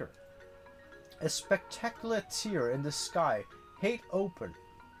Trigger. A spectacular tear in the sky, hate open.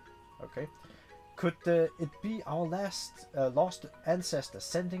 Okay. Could it be our lost ancestor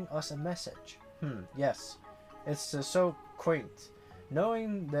sending us a message? Yes. It's so quaint.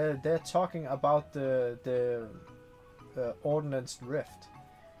 Knowing that they're talking about the Ordnance Rift.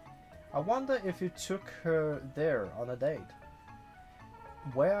 I wonder if you took her there on a date.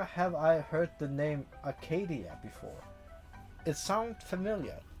 Where have I heard the name Arcadia before? It sounds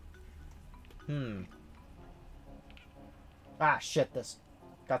familiar. Ah, shit, this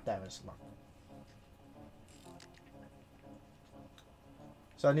God damn it, it's locked.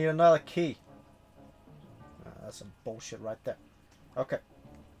 So I need another key. That's some bullshit right there. Okay.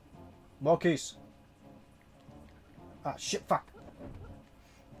 More keys. Ah, shit, fuck.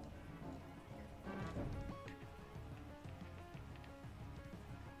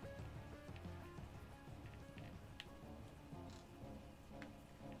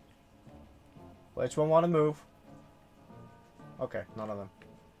 Which one want to move? Okay, none of them.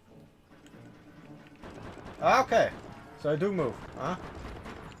 Okay, so I do move, huh?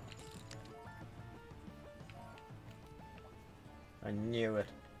 I knew it.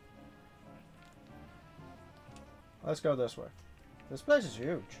 Let's go this way. This place is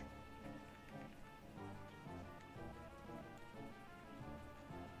huge.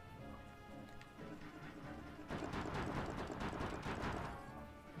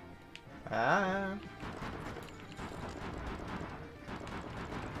 Ah.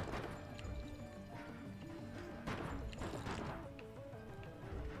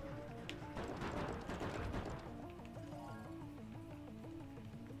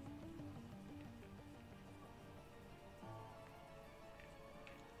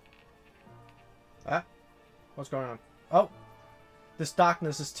 Ah. What's going on? Oh. This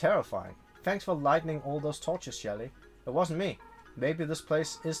darkness is terrifying. Thanks for lighting all those torches, Shelly. It wasn't me. Maybe this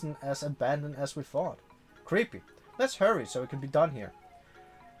place isn't as abandoned as we thought. Creepy. Let's hurry so it can be done here.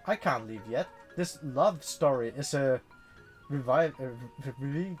 I can't leave yet. This love story is a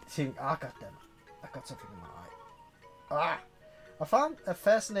revealing. Ah, goddamn. I got something in my eye. Ah! I found a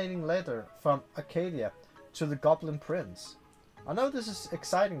fascinating letter from Arcadia to the Goblin Prince. I know this is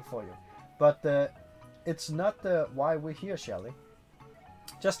exciting for you, but it's not why we're here, Shelly.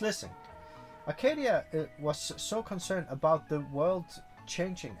 Just listen. Arcadia was so concerned about the world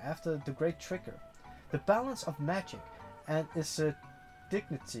changing after the Great Trigger. The balance of magic and its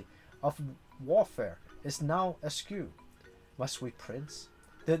dignity of warfare is now askew. My sweet prince,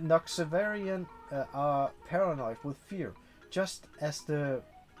 the Noxavarian are paranoid with fear, just as the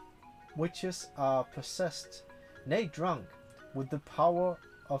witches are possessed, nay drunk, with the power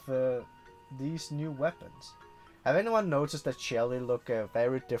of these new weapons. Have anyone noticed that Shelly look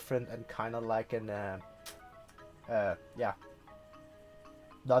very different and kind of like an, yeah,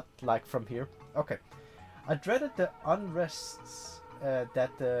 not like from here? Okay. I dreaded the unrests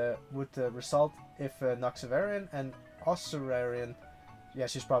that would result if Noxavarian and Osirarian, yeah,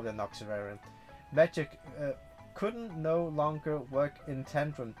 she's probably a Noxavarian, magic couldn't no longer work in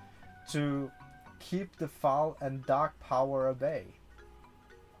tandem to keep the foul and dark power at bay.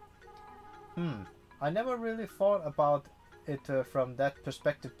 I never really thought about it from that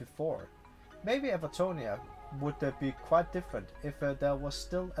perspective before. Maybe Evertonia would be quite different if there was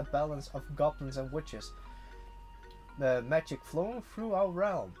still a balance of goblins and witches. The magic flowing through our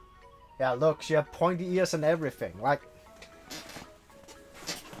realm. Yeah, look, she had pointy ears and everything. Like,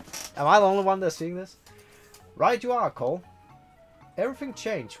 am I the only one that's seeing this? Right you are, Cole. Everything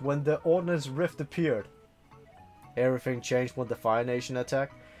changed when the Ordnance Rift appeared. Everything changed when the Fire Nation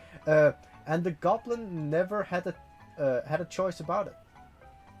attacked. And the goblin never had a choice about it.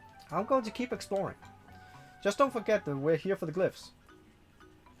 I'm going to keep exploring. Just don't forget that we're here for the glyphs.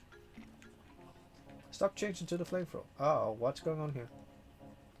 Stop changing to the flamethrower. Oh, what's going on here?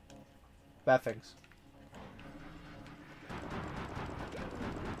 Bad things.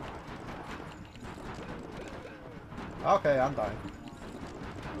 Okay, I'm dying.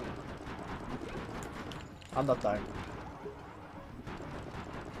 I'm not dying.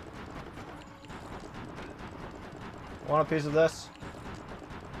 Want a piece of this?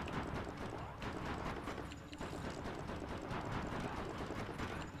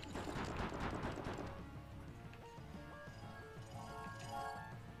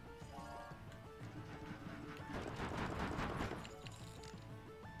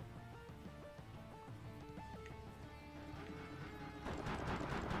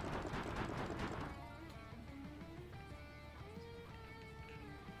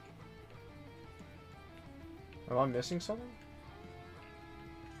 Am I missing something?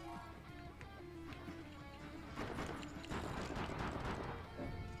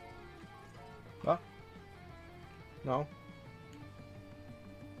 What? No.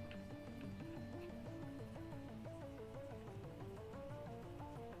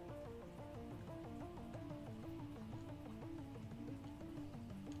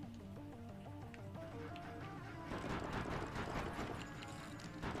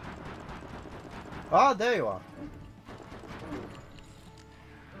 Ah, there you are.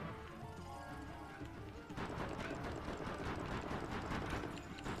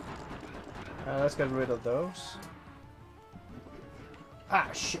 Let's get rid of those. Ah,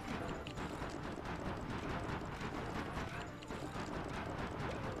 shit.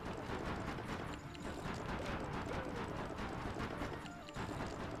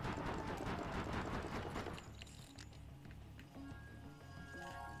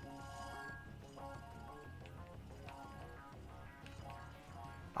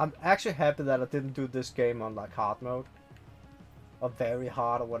 I'm actually happy that I didn't do this game on like hard mode. Or very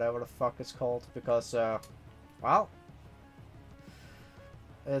hard or whatever the fuck it's called. Because, well,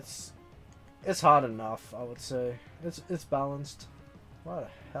 it's hard enough, I would say. It's balanced. What the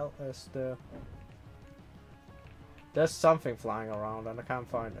hell is the... There's something flying around and I can't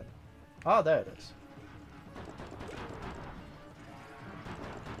find it. Oh, there it is.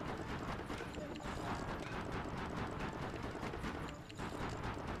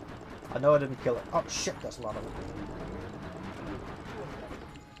 I know I didn't kill it. Oh shit, there's a lot of it.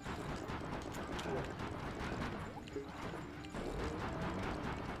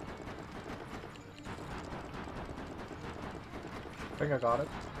 I think I got it.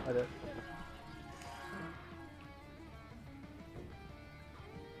 I did.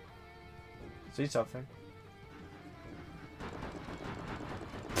 See something.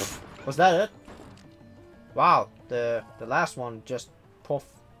 Was that it? Wow, the last one just poof.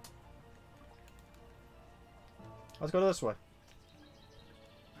 Let's go this way.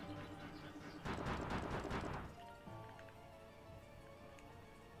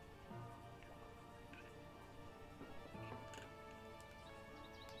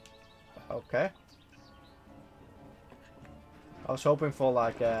 Okay. I was hoping for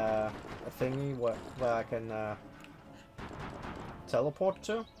like a thingy where I can teleport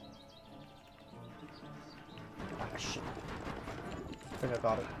to. Ah shit. I think I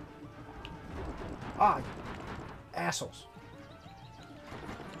got it. Ah, assholes.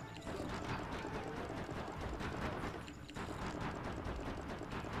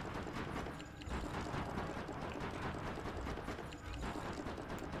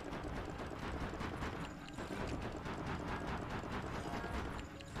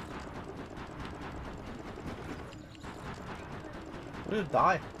 I'm gonna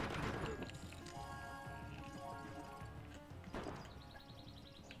die.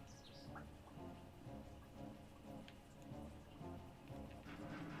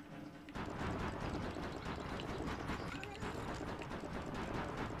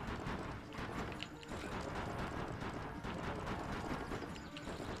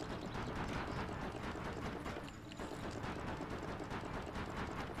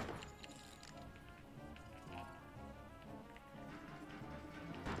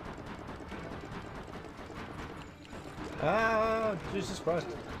 Ah, Jesus Christ.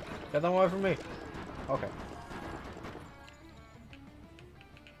 Get them away from me. Okay.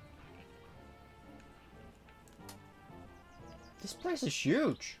 This place is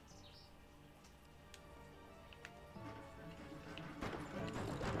huge.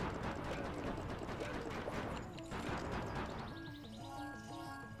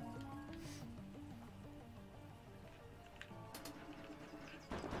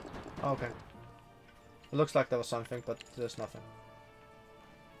 Okay. It looks like there was something, but there's nothing.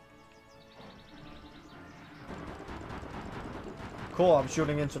 Cool, I'm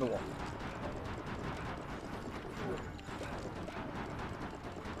shooting into the wall.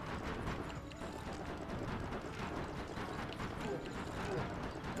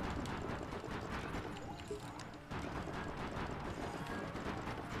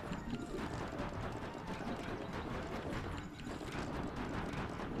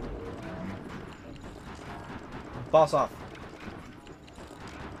 Boss off.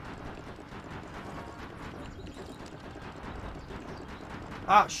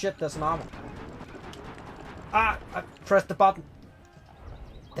 Ah, shit, there's an armor. Ah, I pressed the button.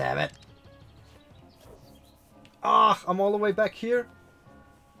 Damn it. Ah, I'm all the way back here.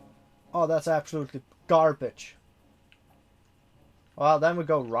 Oh, that's absolutely garbage. Well, then we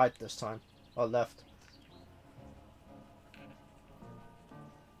go right this time. Or left.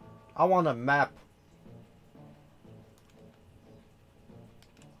 I want a map.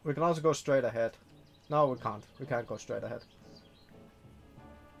 We can also go straight ahead. No, we can't. We can't go straight ahead.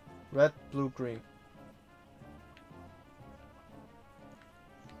 Red, blue, green.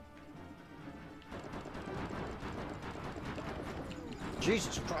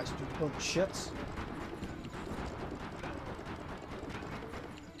 Jesus Christ, you little shits.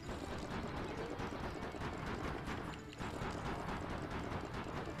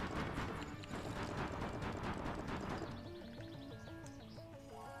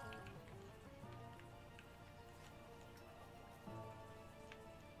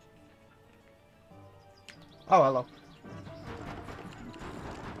 Oh, hello.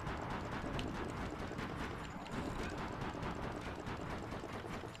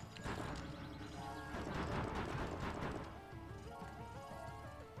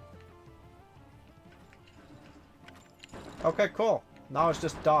 Okay, cool. Now it's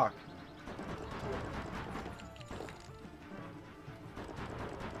just dark.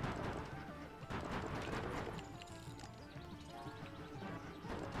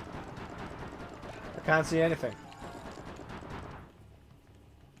 I can't see anything.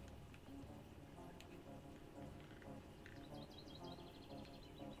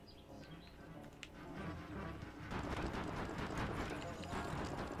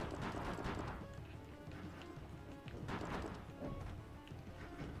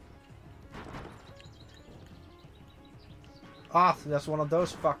 Ah, that's one of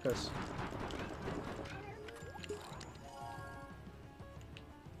those fuckers.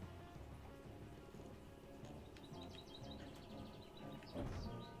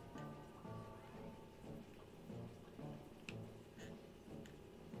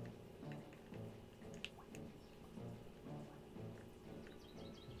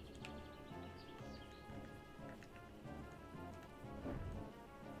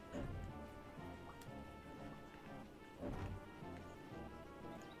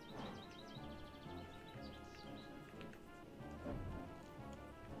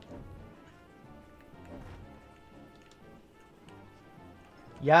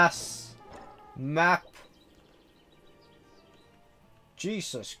 Yes! Map!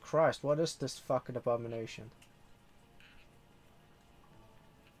 Jesus Christ, what is this fucking abomination?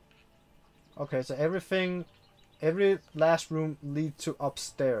 Okay, so every last room leads to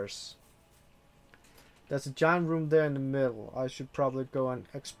upstairs. There's a giant room there in the middle. I should probably go and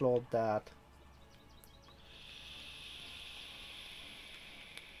explore that.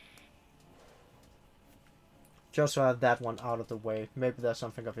 Just so I have that one out of the way. Maybe there's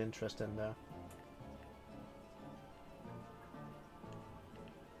something of interest in there.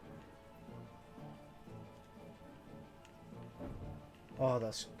 Oh,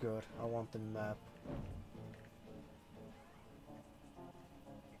 that's good. I want the map.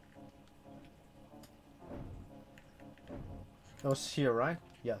 It was here, right?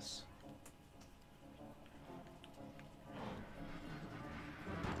 Yes.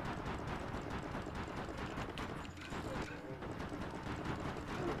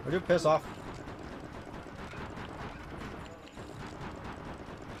 Will you piss off?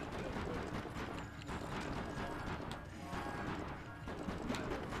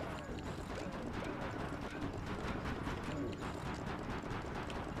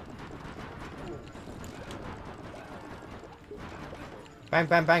 Bang,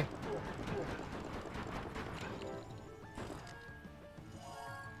 bang, bang.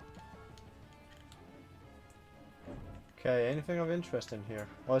 Okay, anything of interest in here?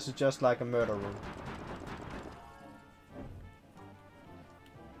 Or is it just like a murder room?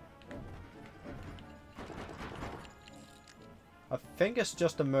 I think it's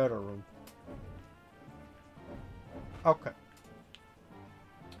just a murder room. Okay.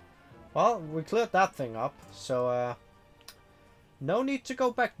 Well, we cleared that thing up, so no need to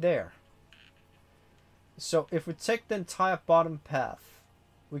go back there. So if we take the entire bottom path,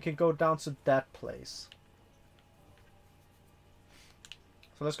 we can go down to that place.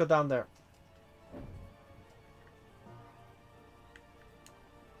 So let's go down there.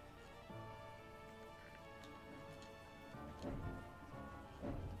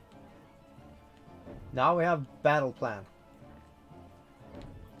 Now we have battle plan.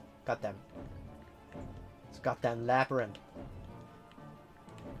 Goddamn. It's goddamn labyrinth.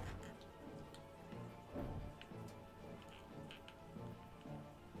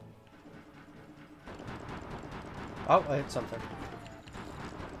 Oh, I hit something.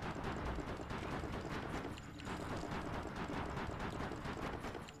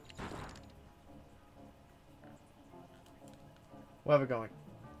 Where are we going?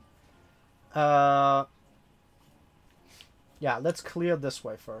 Yeah, let's clear this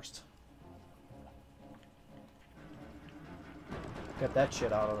way first. Get that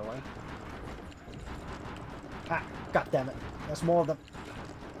shit out of the way. Ah, god damn it. There's more of them.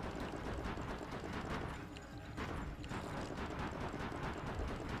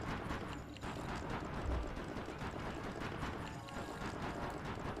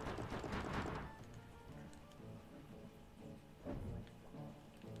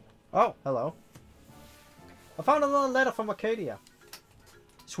 Oh, hello. I found another letter from Arcadia.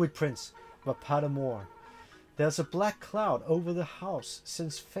 Sweet Prince of Patamore. There's a black cloud over the house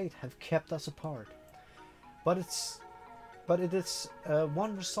since fate have kept us apart. But it is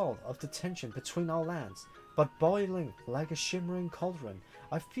one result of the tension between our lands, but boiling like a shimmering cauldron.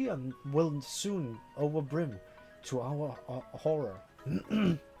 I fear will soon overbrim to our horror.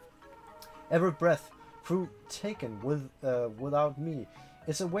 Every breath through taken without me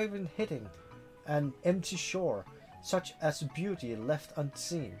is a waving hitting an empty shore. such as beauty left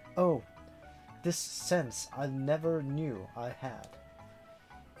unseen. Oh, this sense I never knew I had.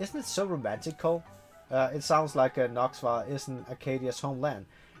 Isn't it so romantic, Cole? It sounds like Knoxville isn't Acadia's homeland,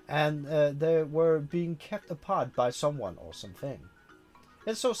 and they were being kept apart by someone or something.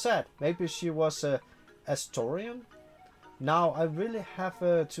 It's so sad. Maybe she was a Astorian? Now I really have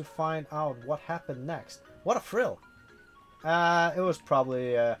to find out what happened next. What a thrill! It was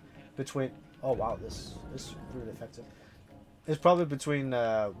probably between... Oh wow, this is really effective. It's probably between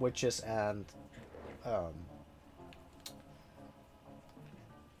witches and...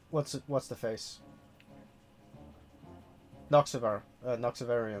 What's the face?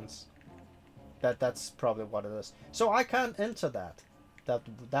 Noxivarians. That's probably what it is. So I can't enter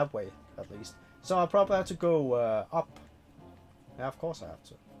that way at least. So I probably have to go up. Yeah, of course I have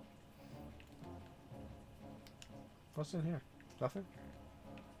to. What's in here? Nothing?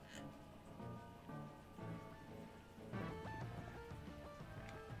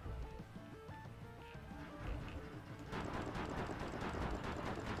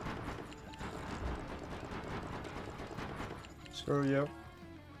 Screw you.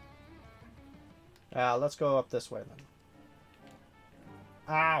 Let's go up this way then.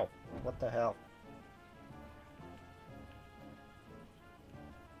 Ow! What the hell?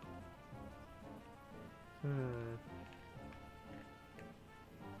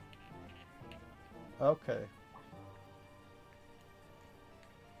 Okay.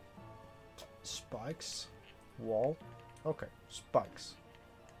 Spikes. Wall. Okay, spikes.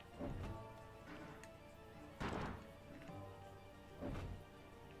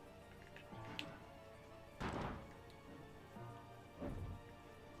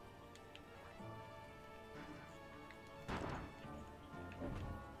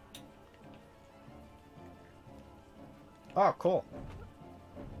 Oh, cool.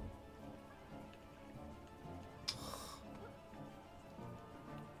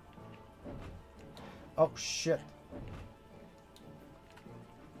 Oh, shit.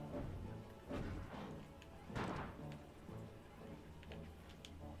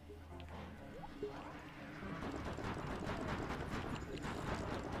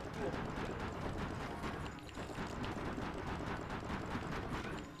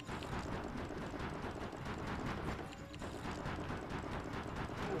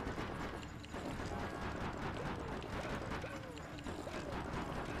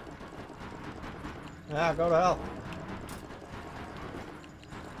 Yeah, go to hell.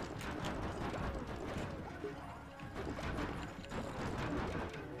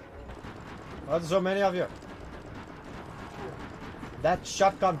 Why are there so many of you? That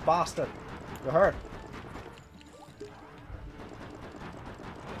shotgun bastard. You hurt.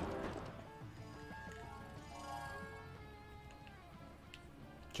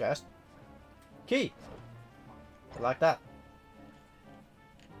 Chest. Key. Like that.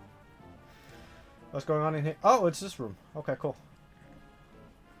 What's going on in here? Oh, it's this room. Okay, cool.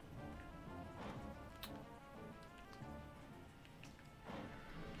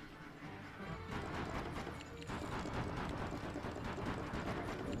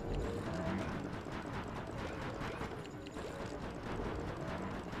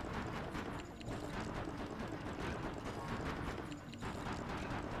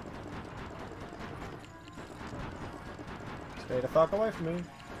 Stay the fuck away from me.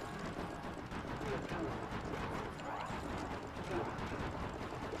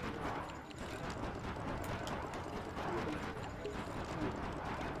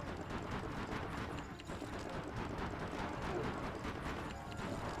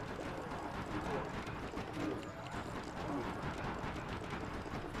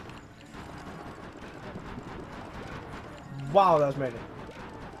 Wow, that was many.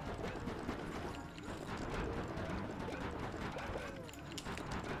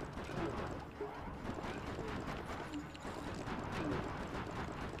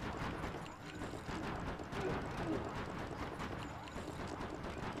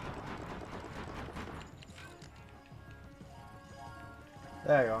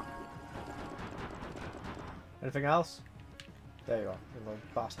 There you go. Anything else? There you go. You're going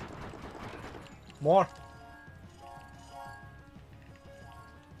fast. More.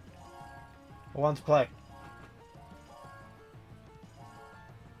 I want to play.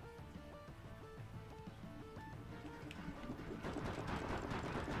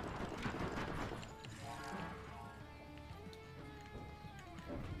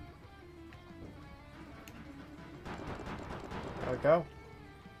 There we go.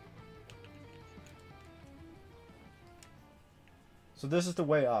 So this is the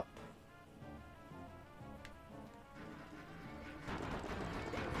way up.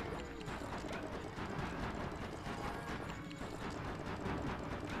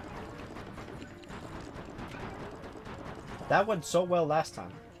 That went so well last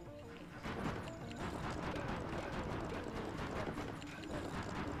time.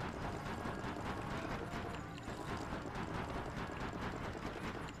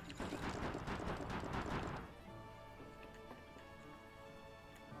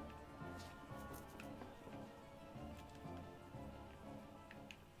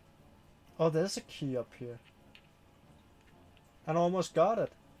 Oh, there's a key up here. And I almost got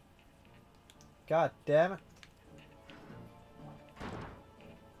it. God damn it.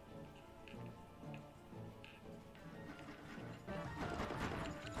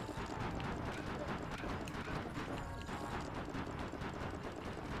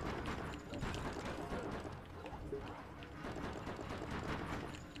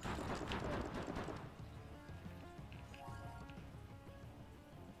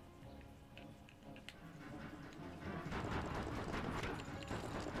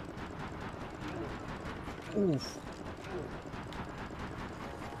 Oof.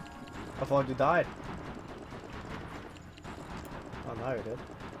 I thought you died. Oh, now you did.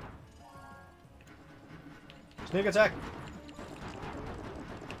 Sneak attack!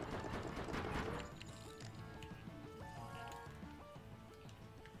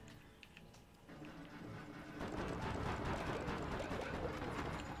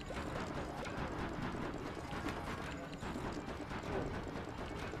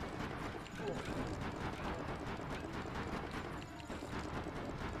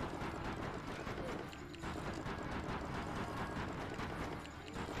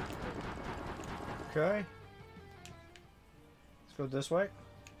 Okay. Let's go this way.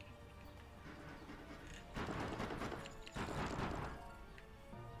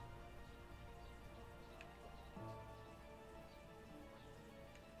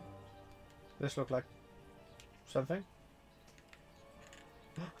 This look like something.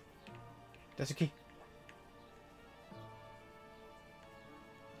 There's a key.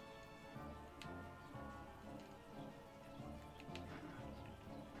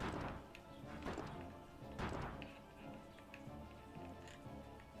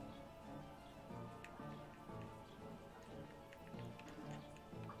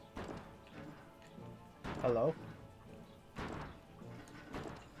 Hello?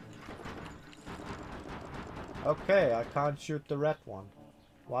 Okay, I can't shoot the red one.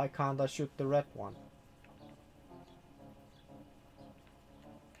 Why can't I shoot the red one?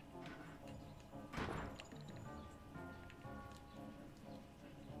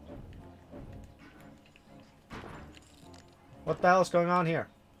 What the hell is going on here?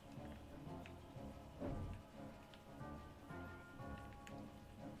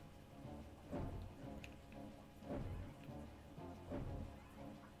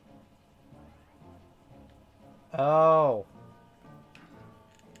 Oh.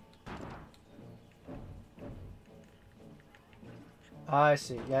 I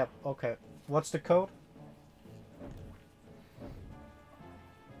see. Yep. Okay. What's the code?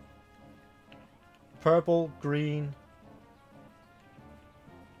 Purple, green,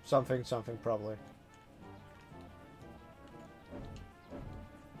 something, something probably.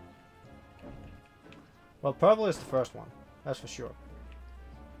 Well, purple is the first one. That's for sure.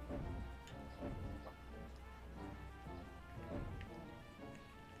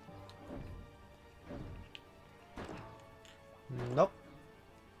 Nope.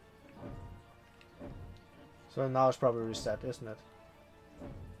 So now it's probably reset, isn't it?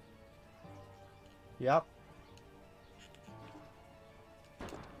 Yep.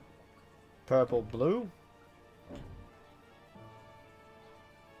 Purple, blue.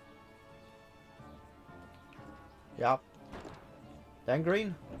 Yep. Then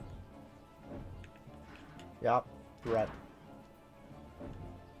green. Yep. Red.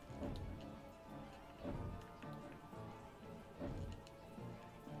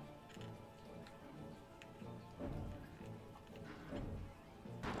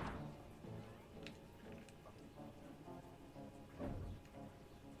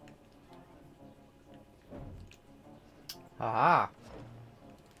 Aha!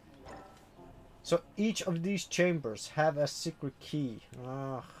 So each of these chambers have a secret key.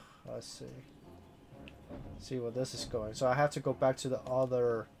 Ah, I see. See where this is going. So I have to go back to the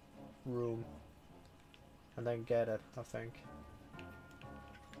other room and then get it, I think.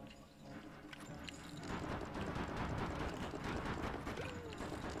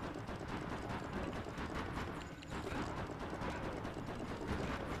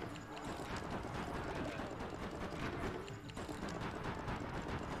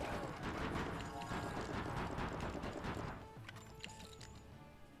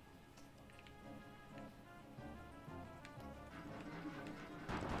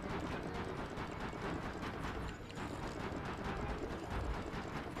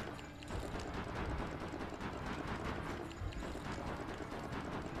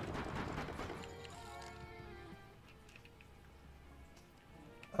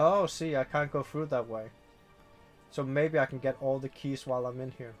 Oh, see, I can't go through that way. So maybe I can get all the keys while I'm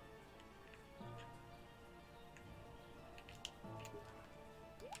in here.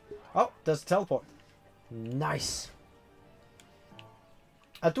 Oh, there's a teleport. Nice.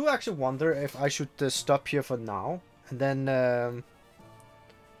 I do actually wonder if I should stop here for now and then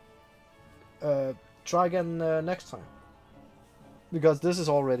try again next time. Because this is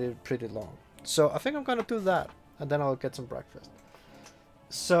already pretty long. So I think I'm gonna do that and then I'll get some breakfast.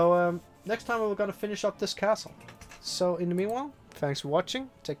 So next time we're gonna finish up this castle. So in the meanwhile, thanks for watching,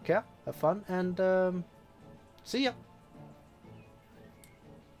 take care, have fun, and see ya!